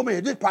me this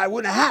woman, this probably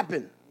wouldn't have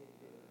happened.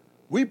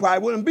 We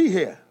probably wouldn't be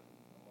here.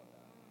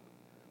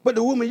 But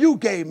the woman you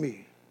gave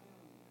me.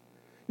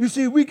 You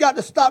see, we got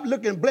to stop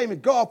looking and blaming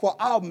God for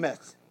our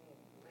mess.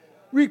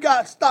 We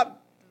got to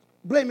stop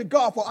blaming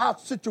God for our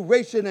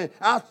situation and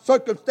our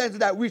circumstances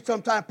that we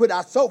sometimes put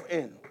ourselves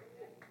in.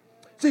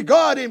 See,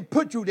 God didn't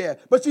put you there.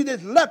 But see,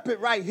 this leopard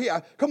right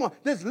here, come on,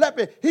 this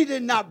leopard, he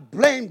did not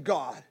blame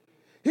God.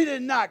 He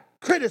did not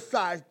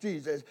criticize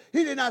Jesus.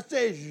 He did not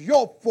say it's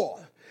your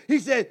fault. He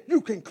said,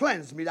 you can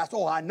cleanse me. That's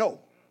all I know.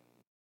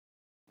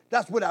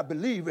 That's what I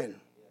believe in.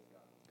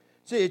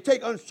 See, it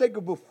takes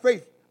unshakable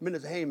faith,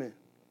 Minister Heyman,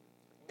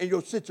 in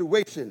your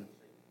situation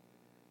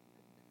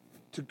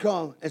to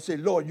come and say,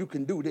 Lord, you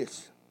can do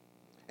this.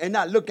 And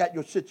not look at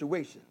your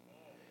situation.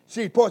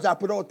 See, Paul said, I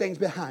put all things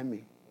behind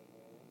me.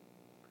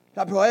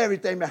 I put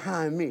everything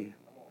behind me.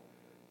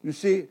 You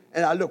see,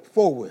 and I look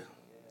forward.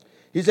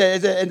 He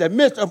said, in the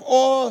midst of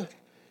all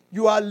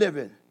you are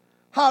living,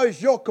 how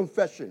is your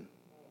confession?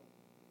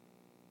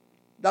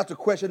 That's a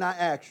question I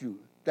ask you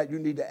that you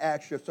need to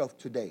ask yourself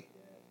today.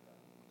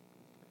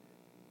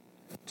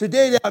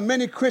 Today, there are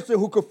many Christians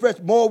who confess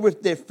more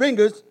with their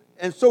fingers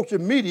and social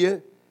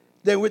media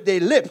than with their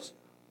lips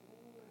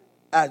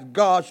as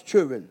God's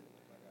children.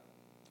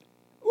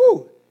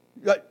 Ooh.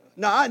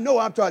 Now, I know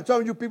I'm trying to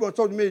tell you people on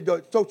social media,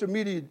 the social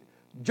media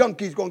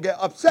junkies going to get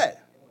upset.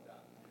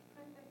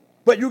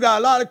 But you got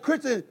a lot of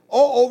Christians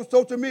all over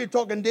social media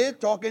talking this,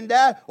 talking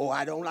that. Oh,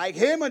 I don't like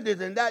him and this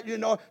and that, you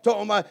know,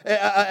 talking about,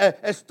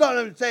 and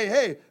starting to say,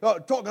 hey,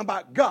 talking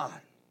about God.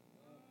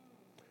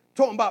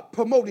 Talking about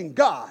promoting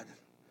God.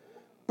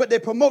 But they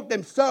promote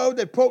themselves,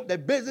 they promote their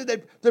business,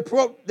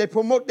 they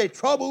promote their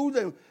troubles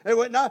and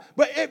whatnot.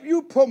 But if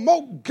you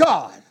promote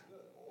God,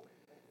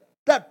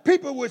 that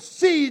people will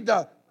see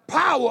the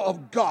power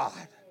of God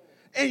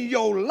in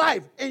your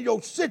life, in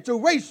your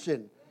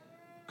situation.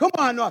 Come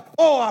on now.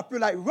 Oh, I feel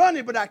like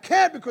running, but I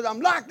can't because I'm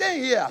locked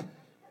in here.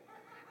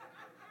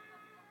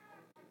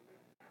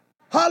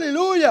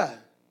 Hallelujah.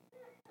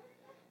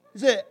 He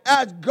said,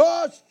 as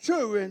God's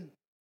children,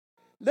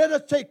 let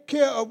us take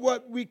care of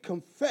what we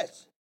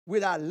confess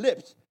with our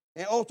lips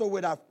and also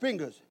with our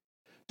fingers.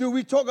 Do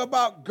we talk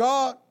about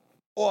God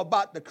or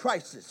about the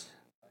crisis?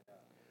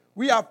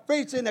 We are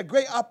facing a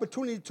great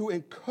opportunity to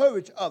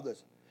encourage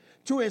others,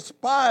 to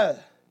inspire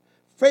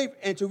faith,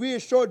 and to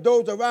reassure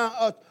those around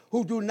us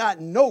who do not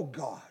know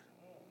God.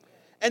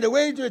 And the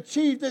way to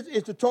achieve this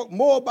is to talk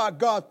more about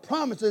God's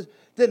promises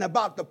than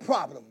about the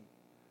problem.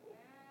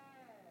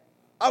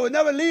 I will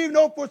never leave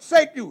nor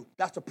forsake you.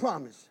 That's a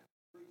promise.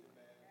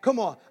 Come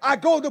on. I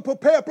go to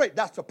prepare a place.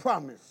 That's a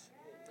promise.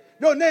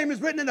 Your name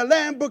is written in the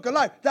Lamb Book of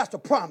Life. That's a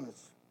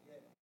promise.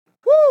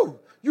 Woo!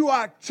 You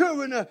are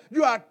children,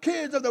 you are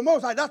kids of the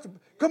Most High.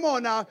 Come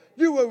on now.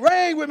 You will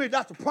reign with me.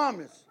 That's a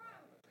promise.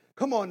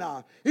 Come on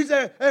now. He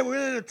said, and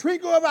within the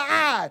twinkle of an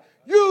eye,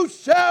 you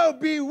shall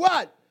be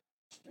what?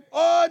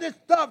 All this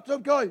stuff,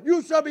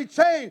 you shall be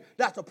changed.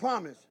 That's a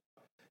promise.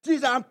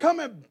 Jesus, I'm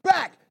coming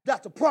back.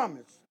 That's a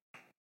promise.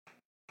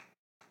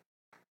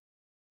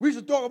 We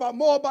should talk about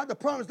more about the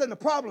promise than the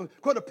problem,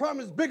 because the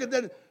promise is bigger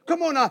than,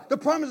 come on now, the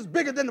promise is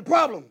bigger than the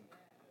problem.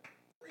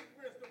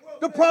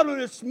 The problem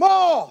is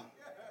small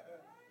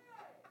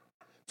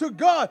to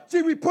God.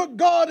 See, we put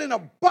God in a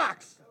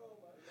box.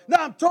 Now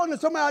I'm talking to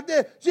somebody out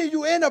there, see,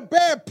 you're in a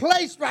bad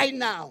place right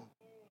now.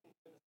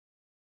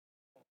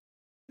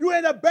 You're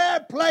in a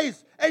bad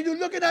place, and you're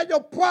looking at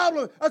your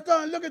problem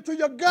instead of looking to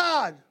your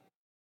God.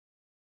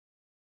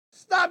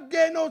 Stop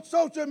getting on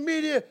social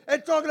media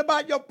and talking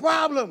about your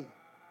problem.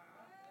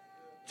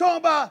 Talking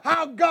about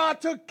how God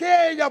took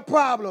care of your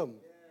problem.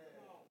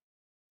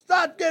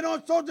 Stop getting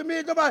on social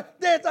media talking about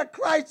there's a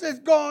crisis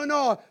going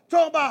on.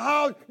 Talking about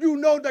how you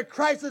know the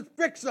crisis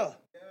fixer.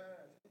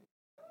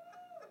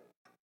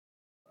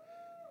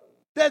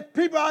 There's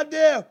people out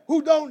there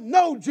who don't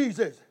know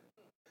Jesus.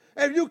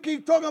 If you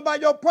keep talking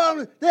about your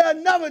problems,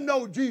 they'll never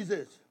know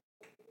Jesus.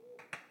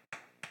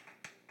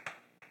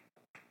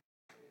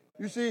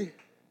 You see,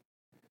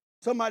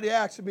 somebody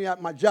asked me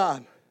at my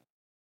job.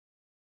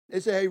 They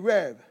said, hey,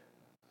 Rev.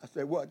 I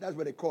said, what? That's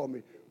what they call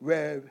me,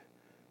 Rev.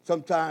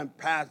 Sometimes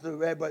Pastor,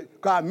 Rev,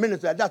 but God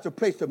minister. That's a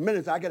place to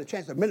minister. I get a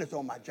chance to minister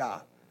on my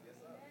job.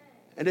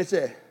 And they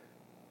said,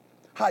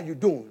 How you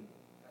doing?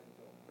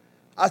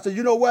 I said,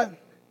 you know what?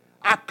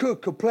 I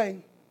could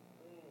complain,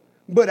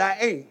 but I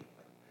ain't,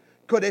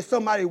 because there's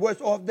somebody worse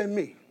off than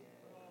me.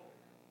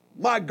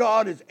 My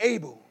God is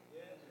able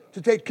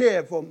to take care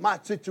of my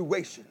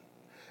situation.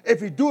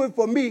 If he do it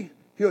for me,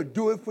 he'll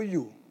do it for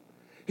you.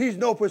 He's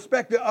no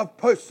respecter of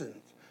persons.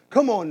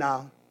 Come on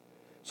now.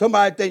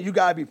 Somebody think you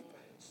got to be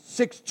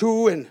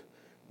 6'2" and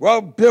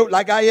well built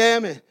like I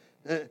am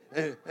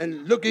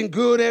and looking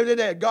good every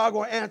day. God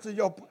going to answer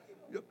your.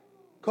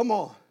 Come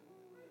on.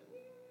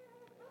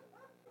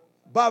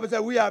 Bible said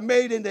we are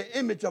made in the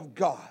image of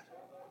God.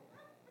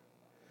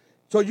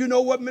 So you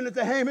know what,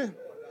 Minister Hammond?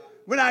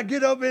 When I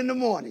get up in the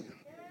morning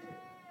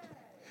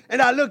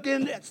and I look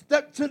in,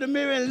 step to the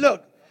mirror and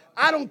look,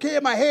 I don't care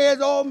if my hair's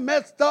all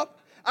messed up.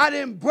 I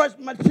didn't brush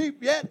my teeth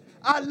yet.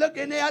 I look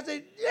in there, I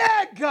say,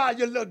 yeah, God,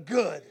 you look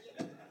good.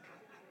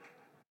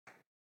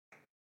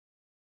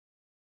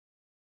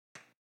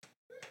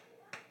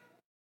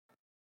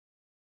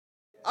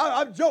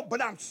 I'm joking,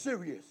 but I'm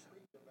serious.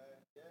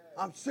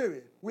 I'm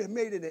serious. We're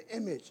made in the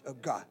image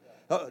of God.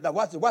 Now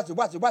watch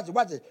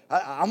it.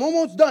 I'm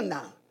almost done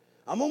now.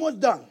 I'm almost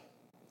done.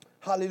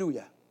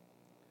 Hallelujah.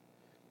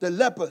 The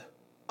leper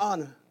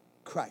honored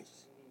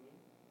Christ,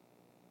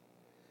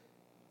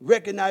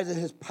 recognizing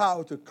his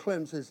power to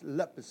cleanse his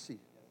leprosy.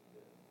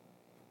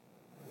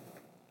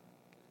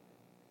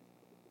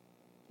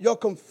 Your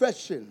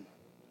confession,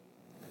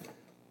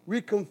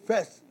 we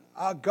confess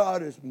our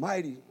God is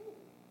mighty.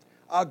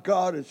 Our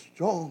God is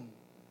strong.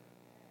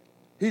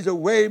 He's a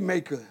way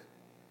maker.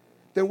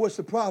 Then what's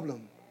the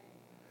problem?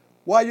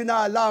 Why are you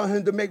not allowing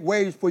him to make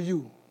ways for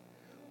you?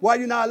 Why are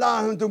you not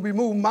allowing him to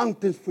remove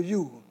mountains for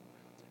you?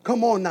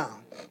 Come on now.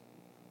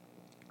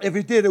 If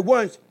he did it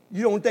once,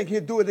 you don't think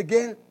he'll do it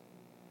again?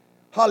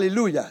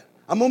 Hallelujah.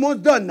 I'm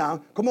almost done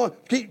now. Come on.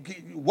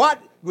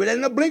 What?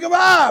 Within a blink of an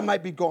eye, I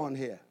might be gone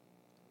here.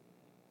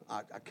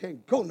 I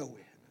can't go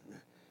nowhere.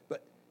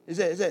 But it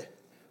says,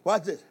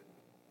 watch this.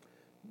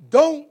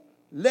 Don't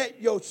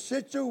let your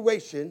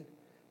situation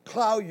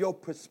cloud your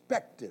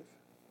perspective.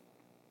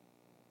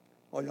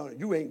 Oh, no,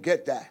 you ain't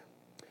get that.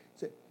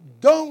 Say,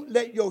 don't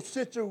let your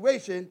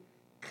situation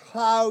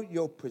cloud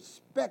your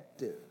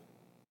perspective.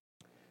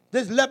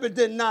 This leper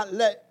did not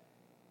let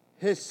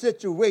his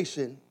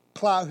situation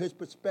cloud his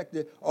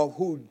perspective of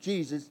who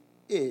Jesus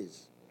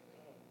is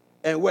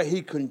and what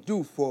he can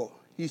do for.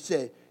 He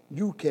said,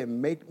 you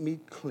can make me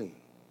clean.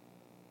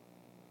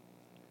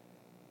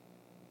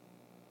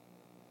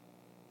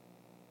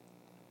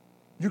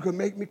 You can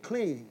make me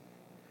clean.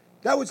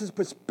 That was his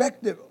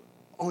perspective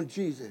on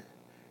Jesus.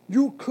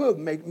 You could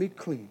make me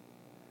clean.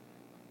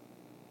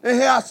 And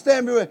here I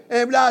stand here,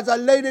 and as I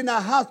laid in the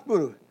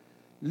hospital,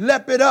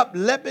 lep it up,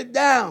 lep it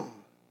down.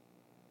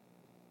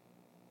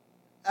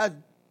 As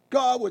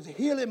God was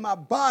healing my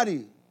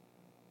body,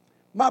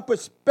 my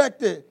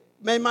perspective,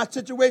 man, my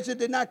situation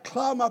did not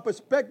cloud my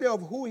perspective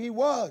of who he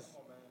was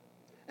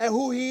and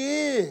who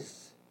he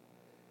is.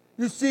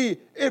 You see,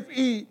 if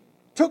he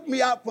took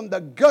me out from the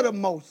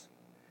guttermost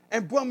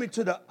and brought me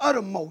to the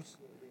uttermost,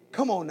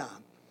 come on now.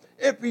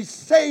 If he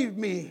saved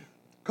me,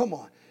 come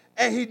on,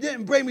 and he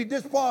didn't bring me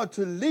this far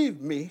to leave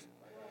me,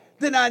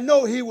 then I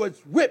know he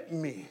was with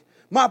me.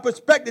 My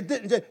perspective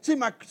didn't, see,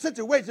 my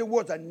situation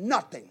was a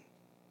nothing.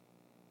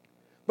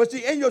 But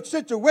see, in your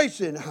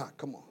situation,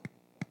 come on,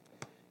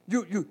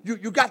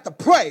 you got to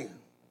pray.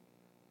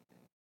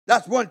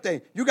 That's one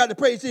thing. You got to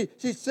pray. See,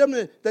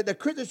 similar that the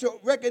Christian should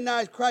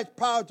recognize Christ's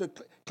power to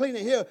clean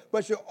and heal,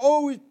 but should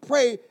always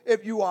pray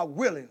if you are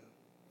willing.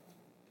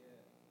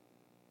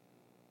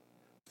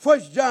 1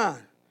 John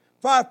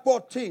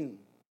 5:14.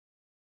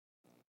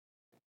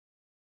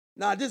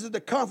 Now, this is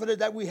the confidence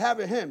that we have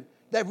in him,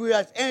 that if we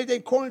ask anything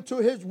according to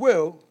his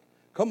will,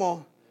 come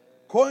on,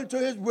 according to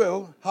his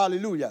will,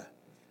 hallelujah,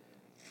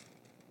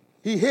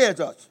 he hears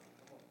us.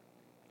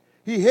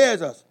 He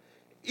hears us.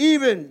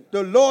 Even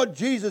the Lord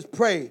Jesus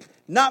prayed,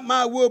 not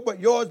my will, but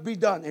yours be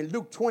done, in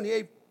Luke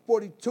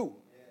 28:42.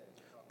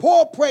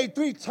 Paul prayed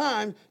 3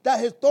 times that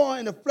his thorn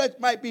in the flesh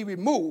might be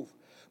removed.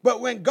 But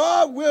when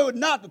God willed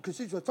not,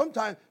 because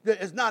sometimes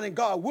it's not in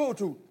God's will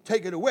to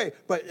take it away,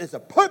 but it's a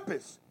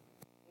purpose.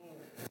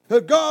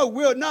 That God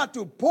willed not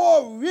to.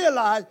 Paul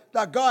realized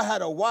that God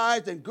had a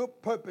wise and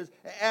good purpose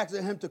and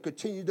asking him to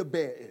continue to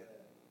bear it.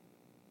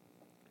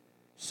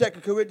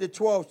 2 Corinthians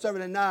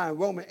 12:7-9,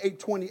 Romans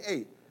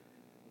 8:28.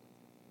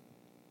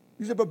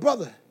 You said, but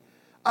brother,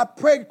 I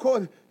prayed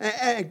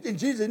in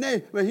Jesus'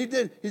 name, but he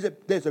didn't. He said,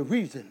 there's a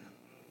reason.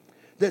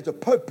 There's a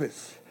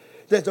purpose.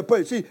 There's a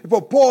purpose. See,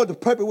 for Paul, the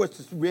purpose was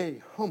to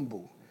remain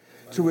humble,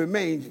 to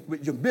remain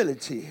with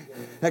humility.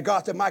 And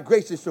God said, my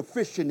grace is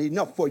sufficient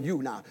enough for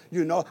you now.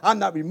 You know, I'm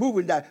not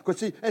removing that. Because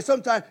see, and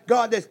sometimes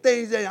God, there's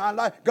things in our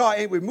life God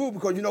ain't removed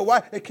because you know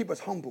why? It keep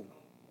us humble.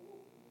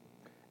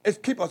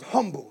 It keep us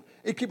humble.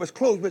 It keep us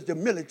close with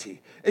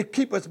humility. It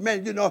keep us,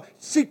 man, you know,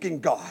 seeking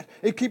God.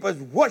 It keep us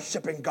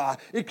worshiping God.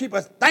 It keep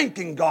us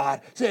thanking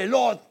God. Say,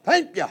 Lord,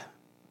 thank you.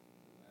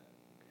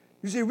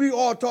 You see, we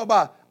all talk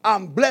about,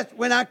 I'm blessed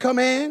when I come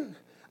in.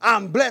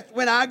 I'm blessed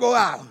when I go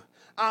out.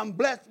 I'm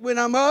blessed when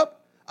I'm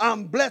up.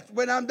 I'm blessed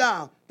when I'm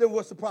down, then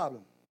what's the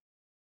problem?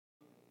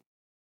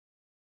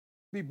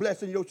 Be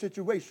blessed in your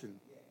situation.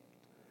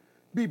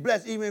 Be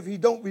blessed even if he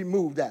don't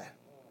remove that.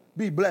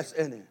 Be blessed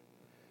in it.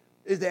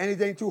 Is there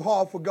anything too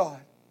hard for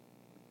God?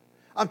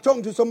 I'm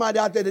talking to somebody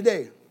out there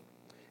today.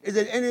 Is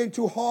there anything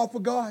too hard for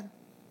God?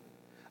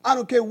 I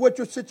don't care what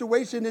your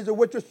situation is or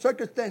what your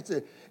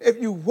circumstances.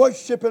 If you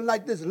worship him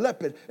like this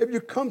leopard, if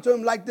you come to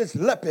him like this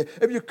leopard,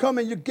 if you come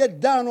and you get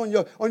down on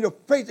your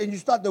face and you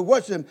start to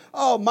worship him,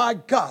 oh my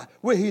God,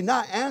 will he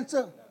not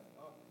answer?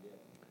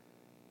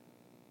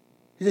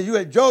 He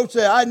said, Job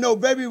said, I know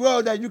very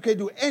well that you can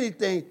do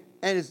anything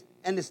and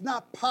it's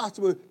not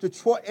possible to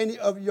thwart any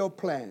of your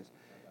plans.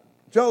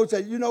 Job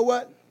said, you know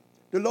what?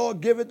 The Lord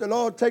give it, the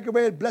Lord take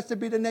away. Blessed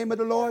be the name of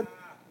the Lord.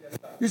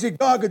 You see,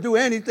 God could do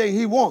anything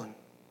he wants.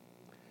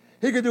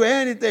 He could do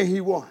anything he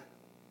wants.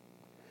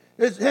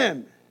 It's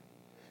him.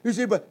 You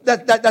see, but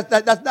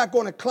that's not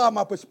going to cloud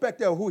my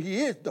perspective of who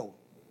he is, though.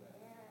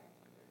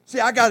 See,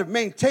 I got to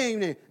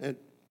maintain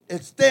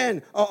and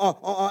stand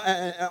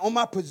on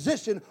my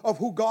position of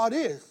who God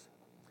is.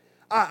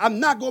 I'm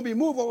not going to be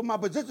moved over my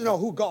position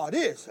of who God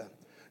is.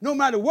 No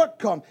matter what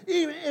comes,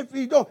 even if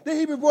he don't, the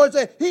Hebrew word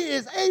says he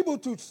is able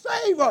to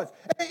save us.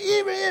 And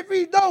even if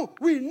he don't,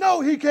 we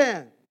know he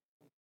can.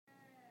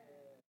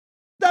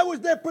 That was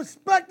their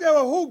perspective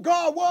of who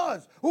God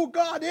was, who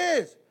God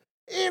is.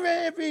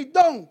 Even if he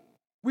don't,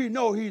 we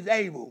know he's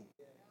able.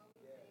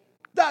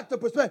 That's the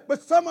perspective.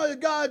 But some of the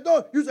guys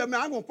don't. You say,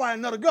 man, I'm going to find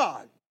another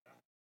God.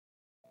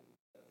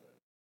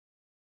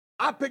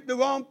 I picked the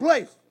wrong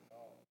place.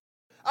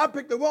 I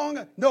picked the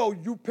wrong. No,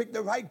 you picked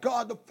the right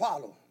God to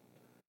follow.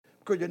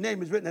 Because your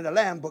name is written in the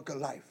Lamb Book of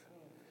Life.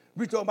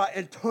 We're talking about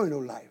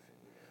eternal life.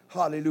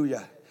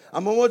 Hallelujah.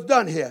 I'm almost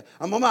done here.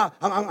 I'm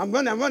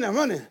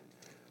running.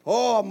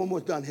 Oh, I'm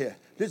almost done here.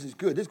 This is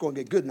good. This is going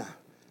to get good now.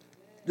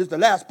 This is the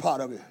last part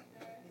of it.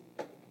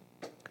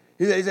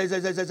 He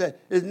said,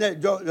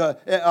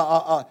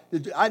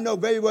 I know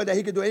very well that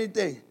he can do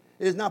anything.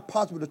 It is not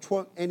possible to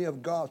thwart any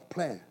of God's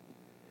plan.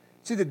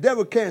 See, the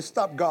devil can't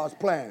stop God's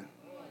plan.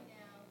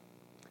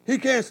 He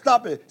can't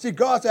stop it. See,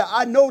 God said,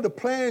 I know the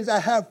plans I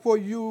have for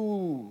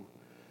you.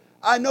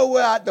 I know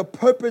the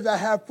purpose I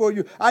have for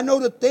you. I know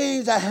the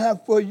things I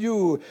have for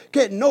you.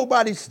 Can't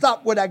nobody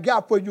stop what I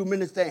got for you,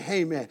 Minister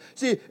Heyman.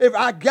 See, if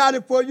I got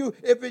it for you,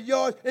 if it's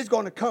yours, it's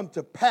going to come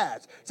to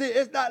pass. See,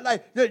 it's not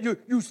like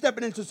you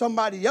stepping into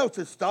somebody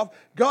else's stuff.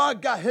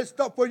 God got his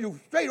stuff for you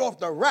straight off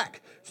the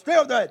rack, straight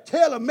off the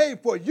tailor-made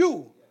for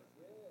you.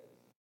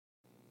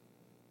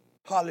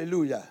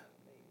 Hallelujah.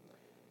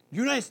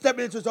 You ain't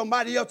stepping into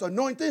somebody else's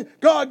anointing.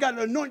 God got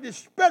an anointing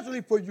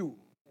especially for you.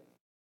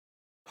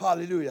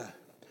 Hallelujah.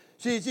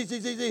 See. It's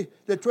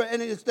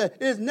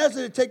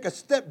necessary to take a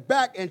step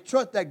back and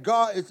trust that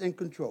God is in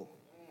control.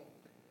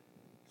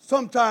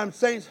 Sometimes,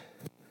 saints,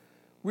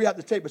 we have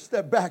to take a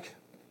step back.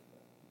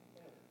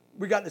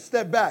 We got to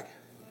step back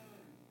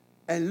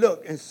and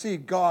look and see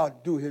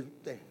God do his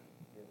thing.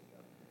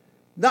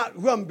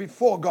 Not run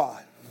before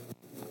God.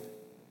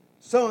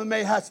 Someone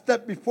may have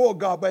stepped before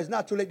God, but it's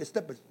not too late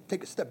to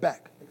take a step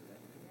back.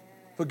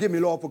 Forgive me,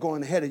 Lord, for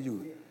going ahead of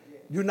you.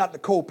 You're not the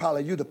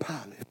co-pilot, you're the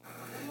pilot.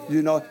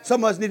 You know,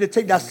 some of us need to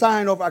take that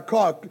sign off our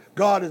car.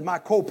 God is my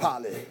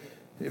co-pilot.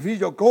 If he's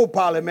your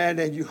co-pilot, man,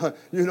 then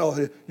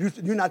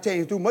you're not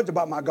telling too much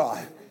about my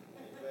God.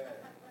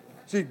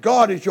 See,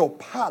 God is your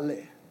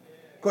pilot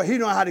because he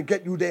knows how to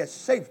get you there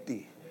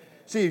safety.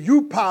 See, if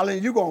you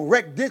piloting, you're going to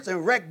wreck this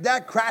and wreck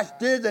that, crash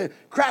this and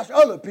crash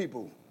other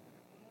people.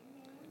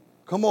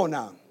 Come on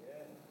now.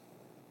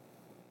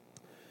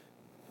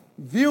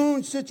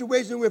 Viewing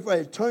situation with an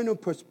eternal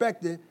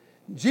perspective,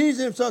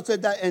 Jesus himself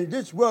said that in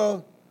this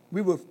world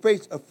we will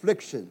face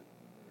affliction.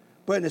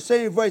 But in the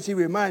same voice, he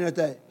reminded us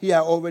that he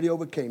had already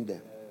overcame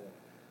them.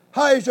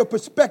 How is your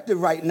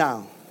perspective right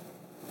now?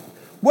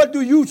 What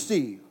do you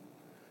see?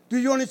 Do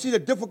you only see the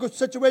difficult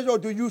situation, or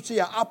do you see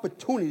an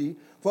opportunity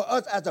for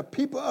us as a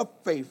people of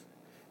faith?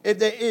 If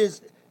there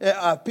is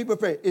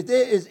if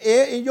there is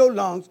air in your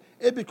lungs,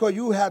 it's because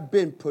you have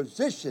been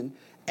positioned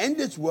in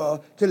this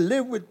world to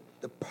live with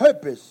the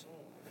purpose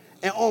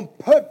and on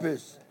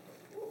purpose.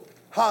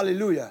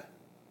 Hallelujah.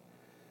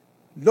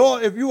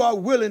 Lord, if you are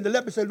willing, the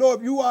leper said,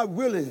 Lord, if you are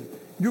willing,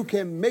 you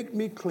can make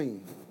me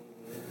clean.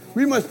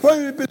 We must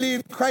firmly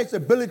believe Christ's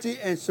ability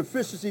and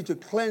sufficiency to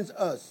cleanse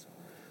us.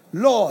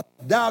 Lord,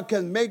 thou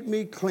can make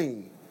me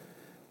clean.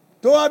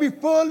 Though I be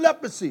full of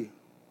leprosy,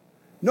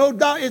 no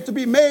doubt it's to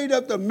be made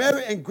of the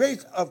merit and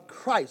grace of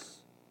Christ.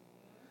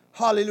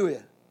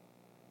 Hallelujah.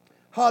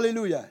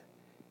 Hallelujah.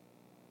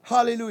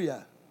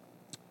 Hallelujah.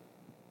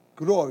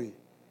 Glory.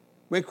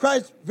 When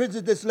Christ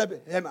visited this leper,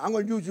 I'm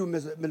going to use you,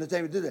 Minister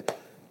Heyman.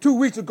 2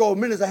 weeks ago,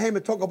 Minister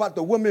Heyman talked about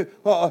the woman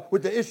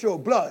with the issue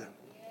of blood.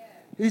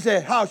 He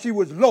said how she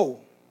was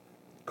low.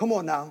 Come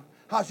on now.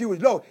 How she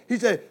was low. He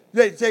said,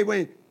 they say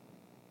when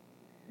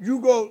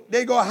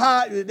they go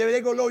high, they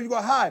go low, you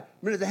go high.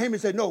 Minister Heyman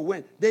said, no,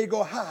 when they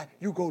go high,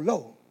 you go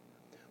low.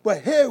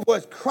 But here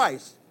was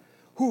Christ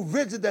who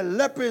visited the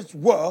leper's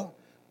world,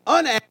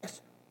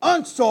 unasked,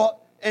 unsought,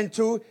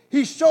 into,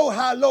 he showed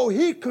how low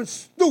he could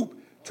stoop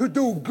to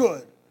do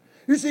good.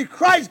 You see,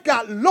 Christ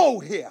got low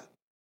here.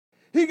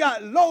 He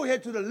got low here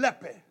to the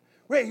leper,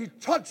 where he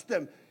touched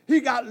them. He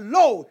got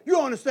low. You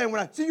understand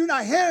what I see? You're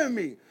not hearing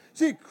me.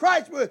 See,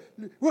 Christ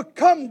would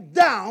come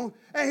down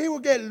and he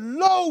would get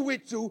low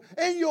with you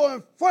in your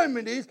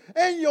infirmities,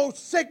 in your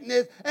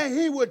sickness, and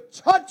he would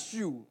touch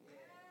you.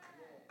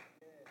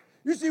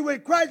 You see, when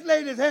Christ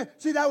laid his hand,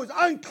 see, that was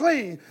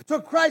unclean. So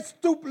Christ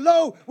stooped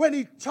low when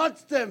he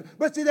touched them.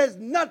 But see, there's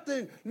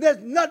nothing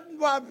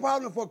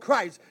problem for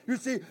Christ. You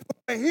see,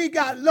 when he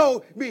got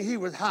low, mean he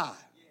was high.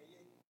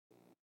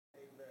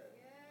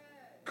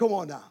 Come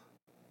on now.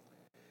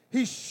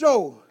 He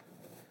showed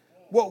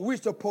what we're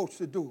supposed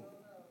to do.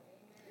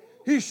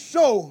 He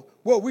showed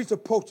what we're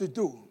supposed to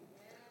do.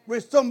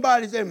 When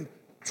somebody's in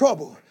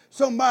trouble,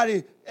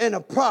 somebody in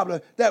a problem,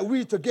 that we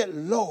used to get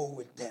low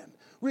with them.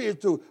 We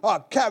used to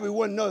carry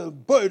one another's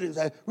burdens,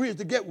 and we used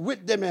to get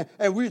with them,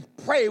 and we used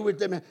to pray with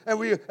them, and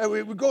we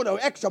go the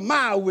extra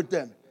mile with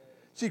them.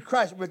 See,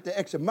 Christ went the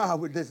extra mile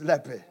with this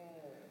leper.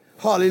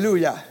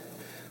 Hallelujah.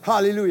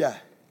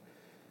 Hallelujah.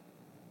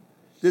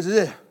 This is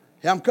it.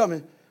 Here, I'm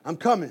coming.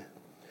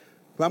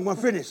 But I'm going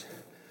to finish.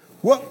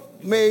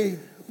 What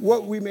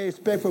we may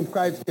expect from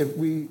Christ if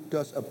we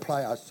just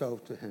apply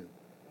ourselves to him.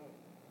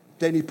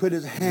 Then he put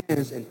his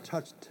hands and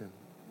touched him.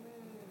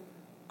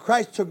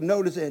 Christ took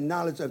notice and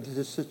knowledge of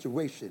this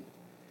situation.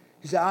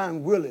 He said, I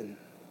am willing,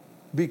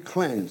 be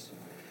cleansed.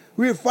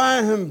 We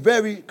find him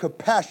very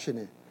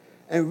compassionate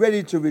and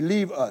ready to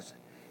relieve us.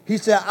 He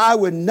said, I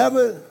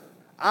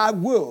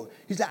will.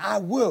 He said, I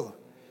will.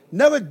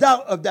 Never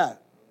doubt of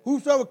that.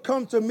 Whosoever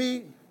comes to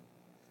me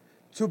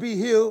to be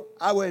healed,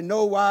 I will in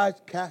no wise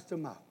cast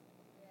him out.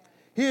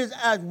 He is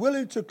as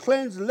willing to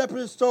cleanse the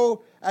leper's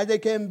soul as they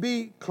can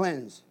be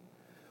cleansed.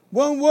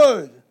 One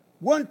word,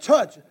 one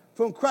touch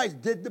from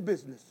Christ did the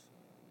business.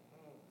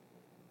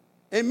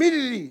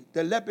 Immediately,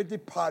 the leper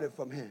departed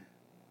from him.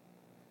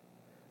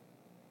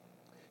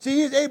 See,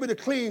 he is able to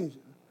cleanse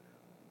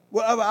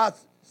whatever our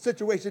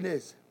situation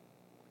is.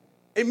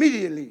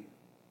 Immediately.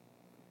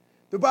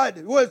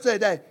 The word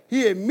said that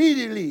he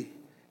immediately,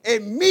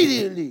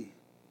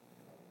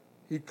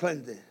 he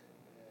cleansed it.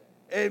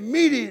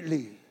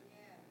 Immediately.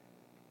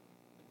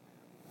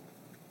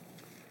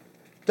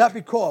 That's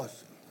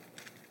because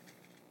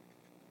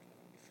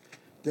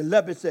the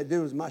leper said,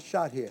 there was my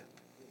shot here.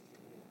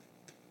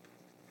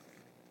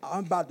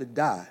 I'm about to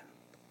die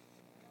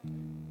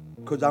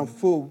because I'm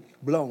full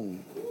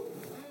blown.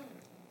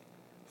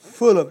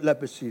 Full of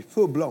leprosy,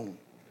 full blown.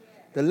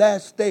 The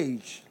last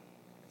stage,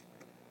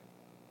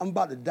 I'm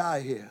about to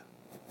die here.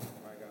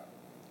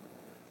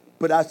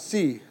 But I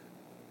see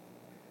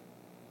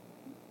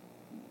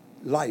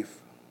life.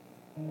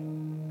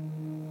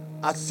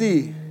 I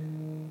see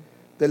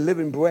the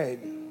living bread.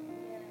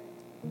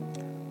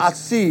 I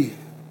see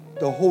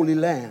the Holy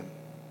Lamb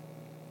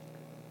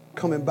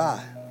coming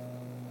by.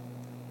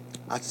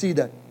 I see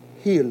the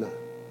healer.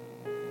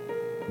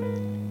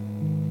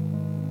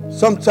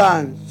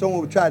 Sometimes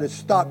someone will try to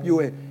stop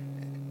you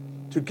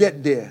to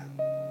get there.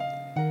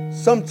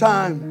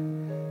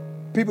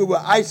 Sometimes people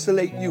will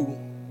isolate you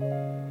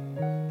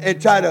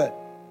and try to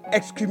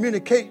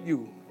excommunicate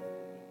you,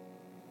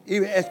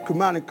 even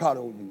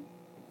excommunicado you.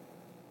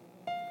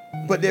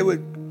 But they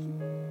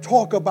would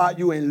talk about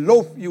you and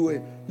loaf you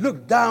and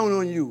look down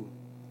on you.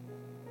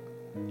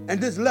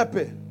 And this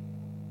leper,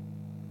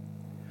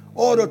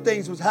 all the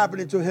things was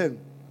happening to him.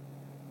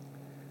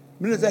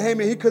 Minister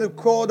Heyman, he could have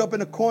crawled up in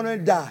the corner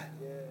and died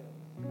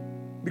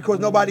because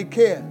nobody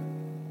cared.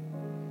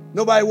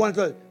 Nobody wanted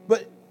to,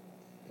 but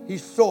he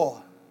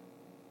saw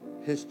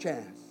his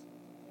chance.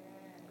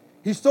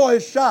 He saw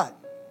his shot,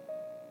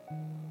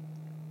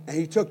 and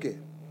he took it.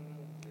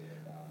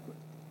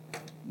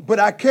 But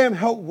I can't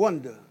help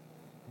wonder,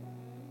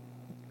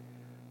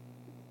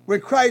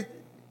 when Christ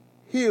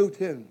healed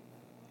him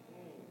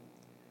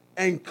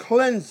and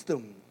cleansed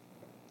him,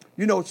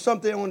 you know,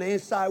 something on the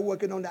inside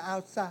working on the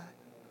outside.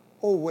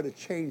 Oh, what a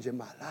change in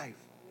my life.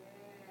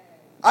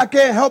 I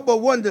can't help but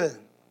wonder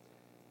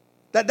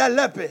that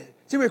leper,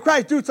 see, when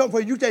Christ do something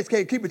for you, you just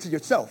can't keep it to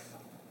yourself.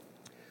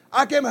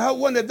 I can't help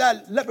wonder if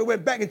that leper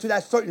went back into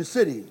that certain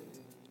city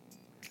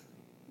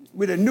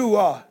with a new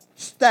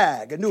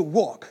stag, a new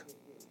walk.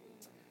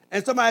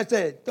 And somebody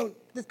said, "Don't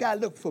this guy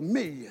look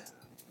familiar?"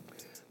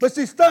 But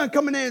see, son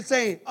coming in and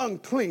saying,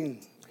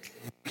 unclean.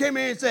 Came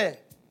in and said,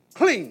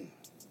 clean,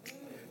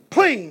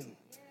 clean,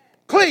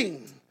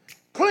 clean,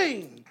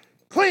 clean,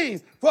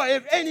 clean. For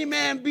if any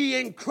man be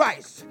in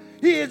Christ,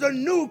 he is a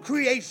new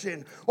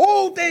creation.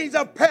 Old things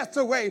have passed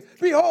away.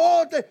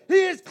 Behold, he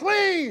is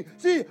clean.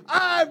 See,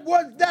 I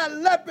was that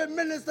leper,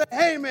 Minister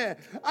Heyman.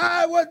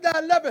 I was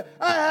that leper.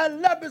 I had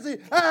leprosy.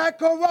 I had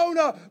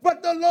corona.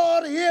 But the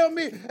Lord healed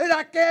me, and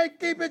I can't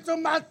keep it to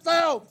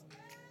myself.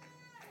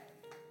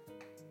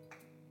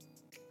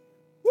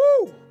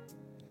 Woo!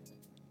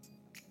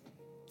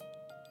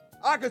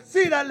 I can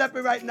see that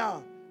leper right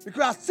now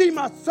because I see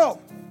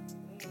myself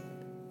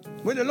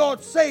when the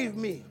Lord saved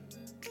me,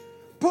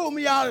 pulled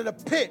me out of the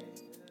pit,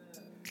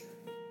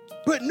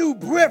 put new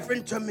breath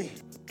into me,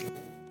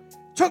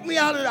 took me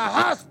out of the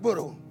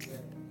hospital,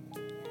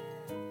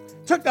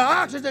 took the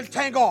oxygen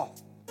tank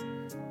off,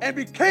 and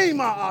became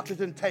my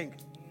oxygen tank,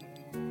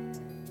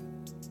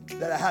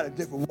 that I had a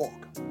different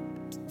walk.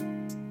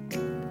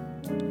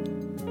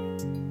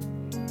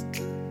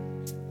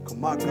 Because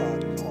my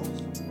God is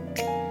awesome.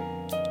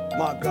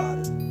 My God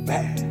is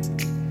bad.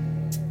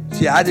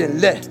 See, I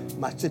didn't let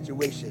my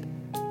situation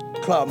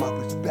cloud my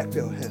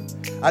perspective of him.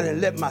 I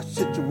didn't let my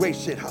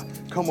situation,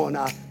 come on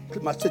now,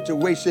 my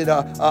situation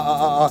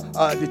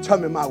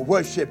determine my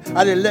worship.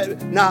 I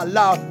didn't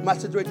allow my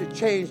situation to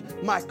change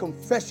my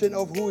confession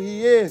of who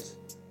he is.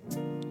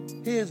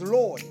 He is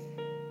Lord.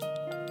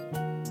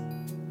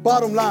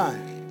 Bottom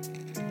line,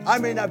 I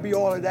may not be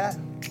all of that,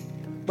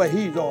 but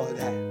he's all of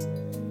that.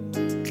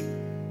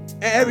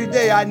 And every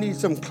day I need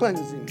some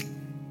cleansing.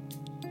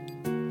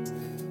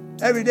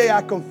 Every day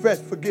I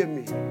confess, forgive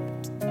me.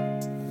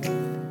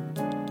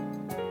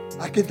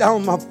 I get down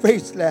on my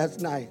face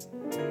last night.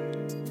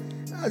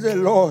 I said,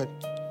 Lord,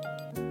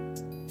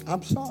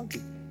 I'm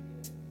sorry.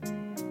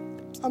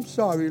 I'm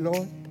sorry,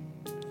 Lord.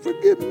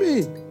 Forgive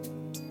me.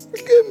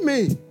 Forgive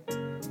me.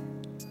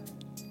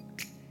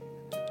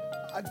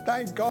 I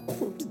thank God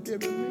for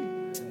forgiving me.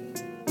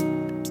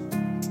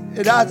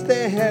 And I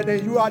stand here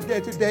and you out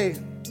there today,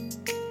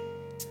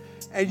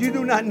 and you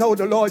do not know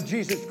the Lord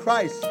Jesus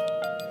Christ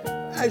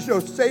as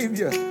your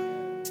Savior.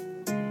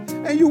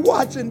 And you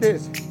watching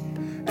this,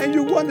 and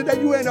you wonder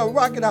that you're in a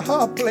rock and a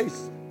hard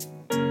place.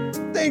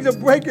 Things are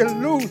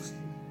breaking loose.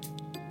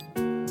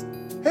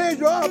 Here's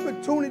your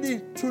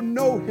opportunity to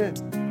know him.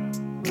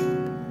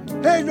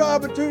 Here's your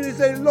opportunity to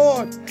say,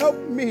 Lord, help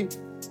me.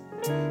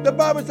 The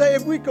Bible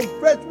says if we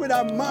confess with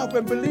our mouth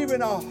and believe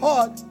in our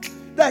heart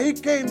that he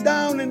came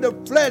down in the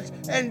flesh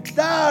and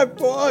died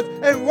for us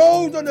and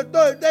rose on the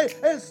third day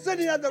and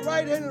sitting at the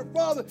right hand of the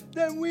Father,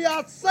 then we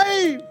are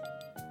saved.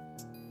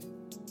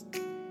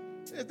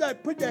 It's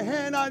like put your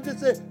hand out and just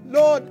say,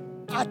 Lord,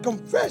 I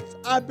confess,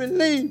 I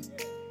believe.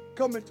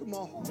 Come into my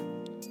heart.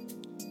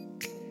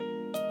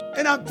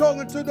 And I'm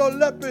talking to the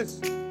lepers,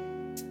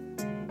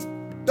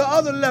 the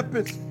other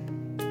lepers,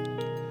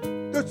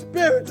 the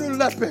spiritual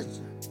lepers,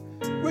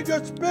 with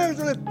your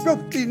spiritual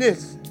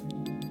filthiness.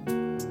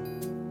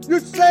 You're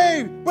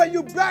saved, but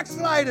you're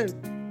backsliding.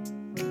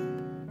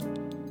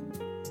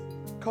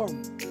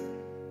 Come.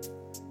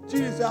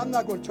 Jesus said, I'm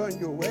not going to turn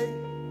you away,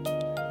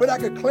 but I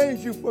can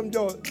cleanse you from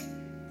your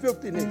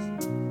filthiness.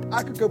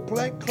 I can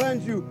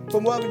cleanse you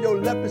from whatever your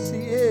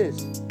leprosy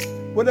is.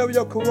 Whatever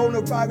your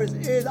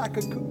coronavirus is, I'm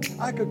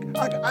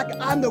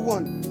the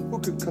one who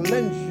can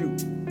cleanse you.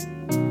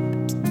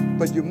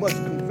 But you must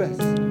confess.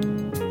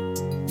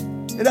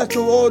 And that's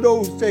to all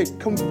those who say,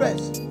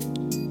 confess.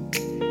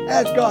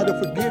 Ask God to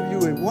forgive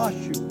you and wash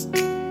you.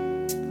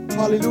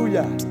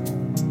 Hallelujah.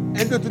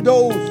 And to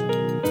those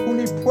who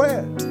need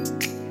prayer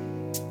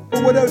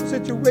for whatever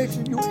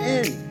situation you're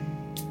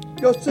in.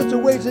 Your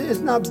situation is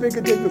not bigger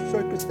than your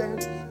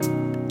circumstances.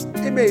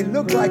 It may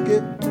look like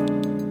it,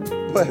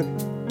 but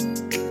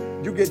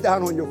you get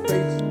down on your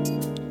face,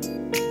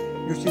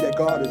 you see that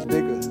God is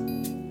bigger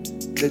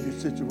than your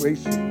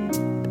situation.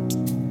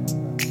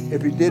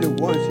 If he did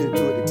it once, he'll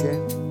do it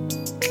again.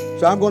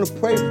 So I'm going to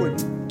pray for you.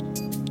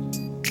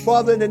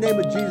 Father, in the name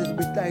of Jesus,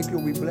 we thank you,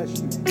 we bless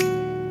you.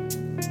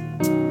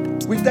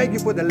 We thank you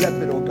for the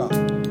leper, oh God.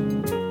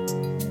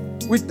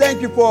 We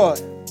thank you for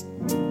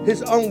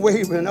his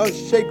unwavering,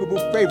 unshakable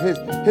faith, his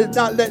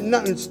not letting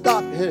nothing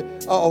stop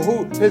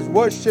his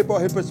worship or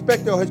his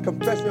perspective or his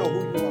confession of who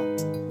you are.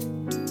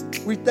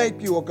 We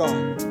thank you, oh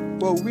God,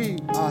 for we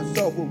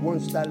ourselves were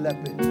once that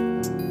leper.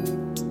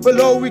 But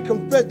Lord, we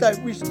confess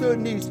that we still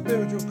need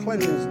spiritual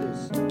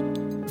cleanliness.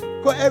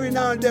 Because every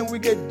now and then we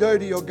get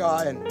dirty, oh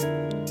God.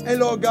 And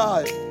Lord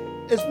God,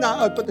 it's not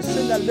us, but the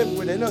sin that lives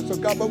within us, oh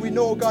God. But we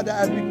know, oh God,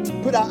 that as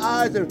we put our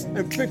eyes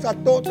and fix our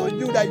thoughts on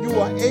you, that you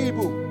are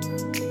able.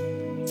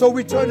 So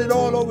we turn it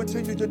all over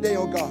to you today,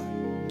 oh God.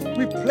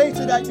 We place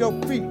it at your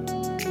feet.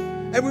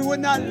 And we will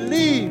not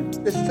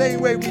leave the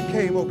same way we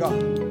came, oh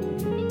God.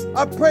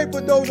 I pray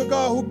for those, oh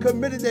God, who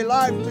committed their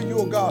lives to you,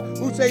 oh God,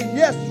 who say,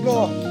 yes,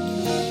 Lord.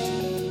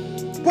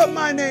 Put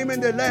my name in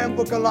the Lamb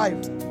Book of Life.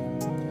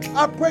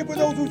 I pray for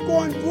those who's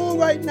going through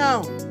right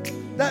now,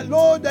 that,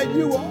 Lord, that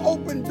you will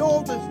open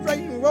doors and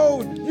straighten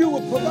roads. You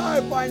will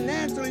provide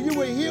financially. You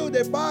will heal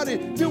their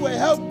body. You will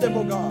help them,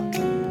 oh God.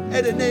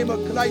 In the name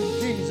of Christ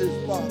Jesus,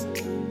 Father.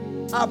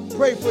 I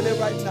pray for them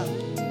right now.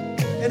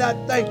 And I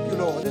thank you,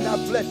 Lord, and I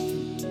bless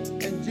you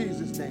in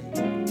Jesus'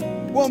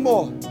 name. One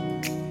more.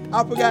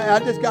 I forgot,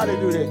 I just got to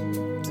do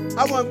this.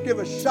 I want to give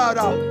a shout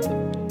out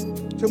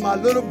to my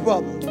little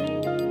brother.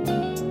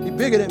 He's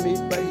bigger than me,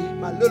 but he's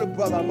my little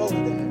brother. I'm older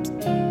than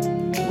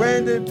him.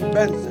 Brandon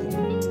Benson.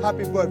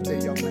 Happy birthday,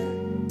 young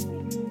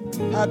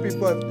man. Happy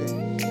birthday.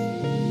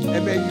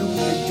 And may you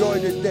enjoy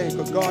this day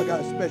because God got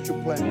a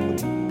special plan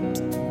for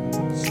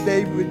you.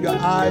 Stay with your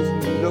eyes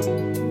and look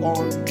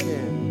on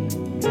him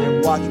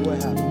and watch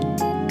what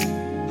happens.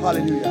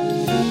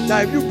 Hallelujah.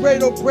 Now, if you pray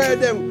no prayer,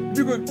 then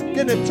you can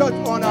get in touch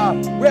on our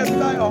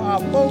website or our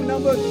phone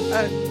number,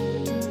 and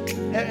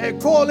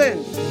and call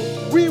in.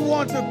 We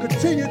want to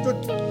continue to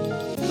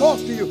talk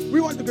to you.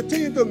 We want to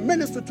continue to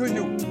minister to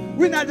you.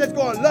 We're not just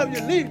going to love you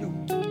and leave you.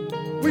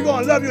 We're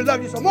going to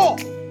love you some more.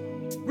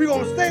 We're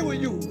going to stay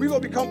with you. We're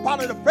going to become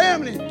part of the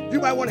family. You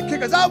might want to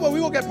kick us out, but we're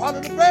going to get part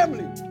of the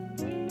family.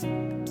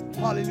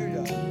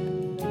 Hallelujah.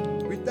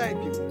 We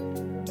thank you.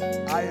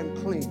 I am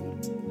clean.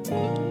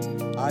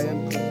 I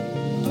am clean.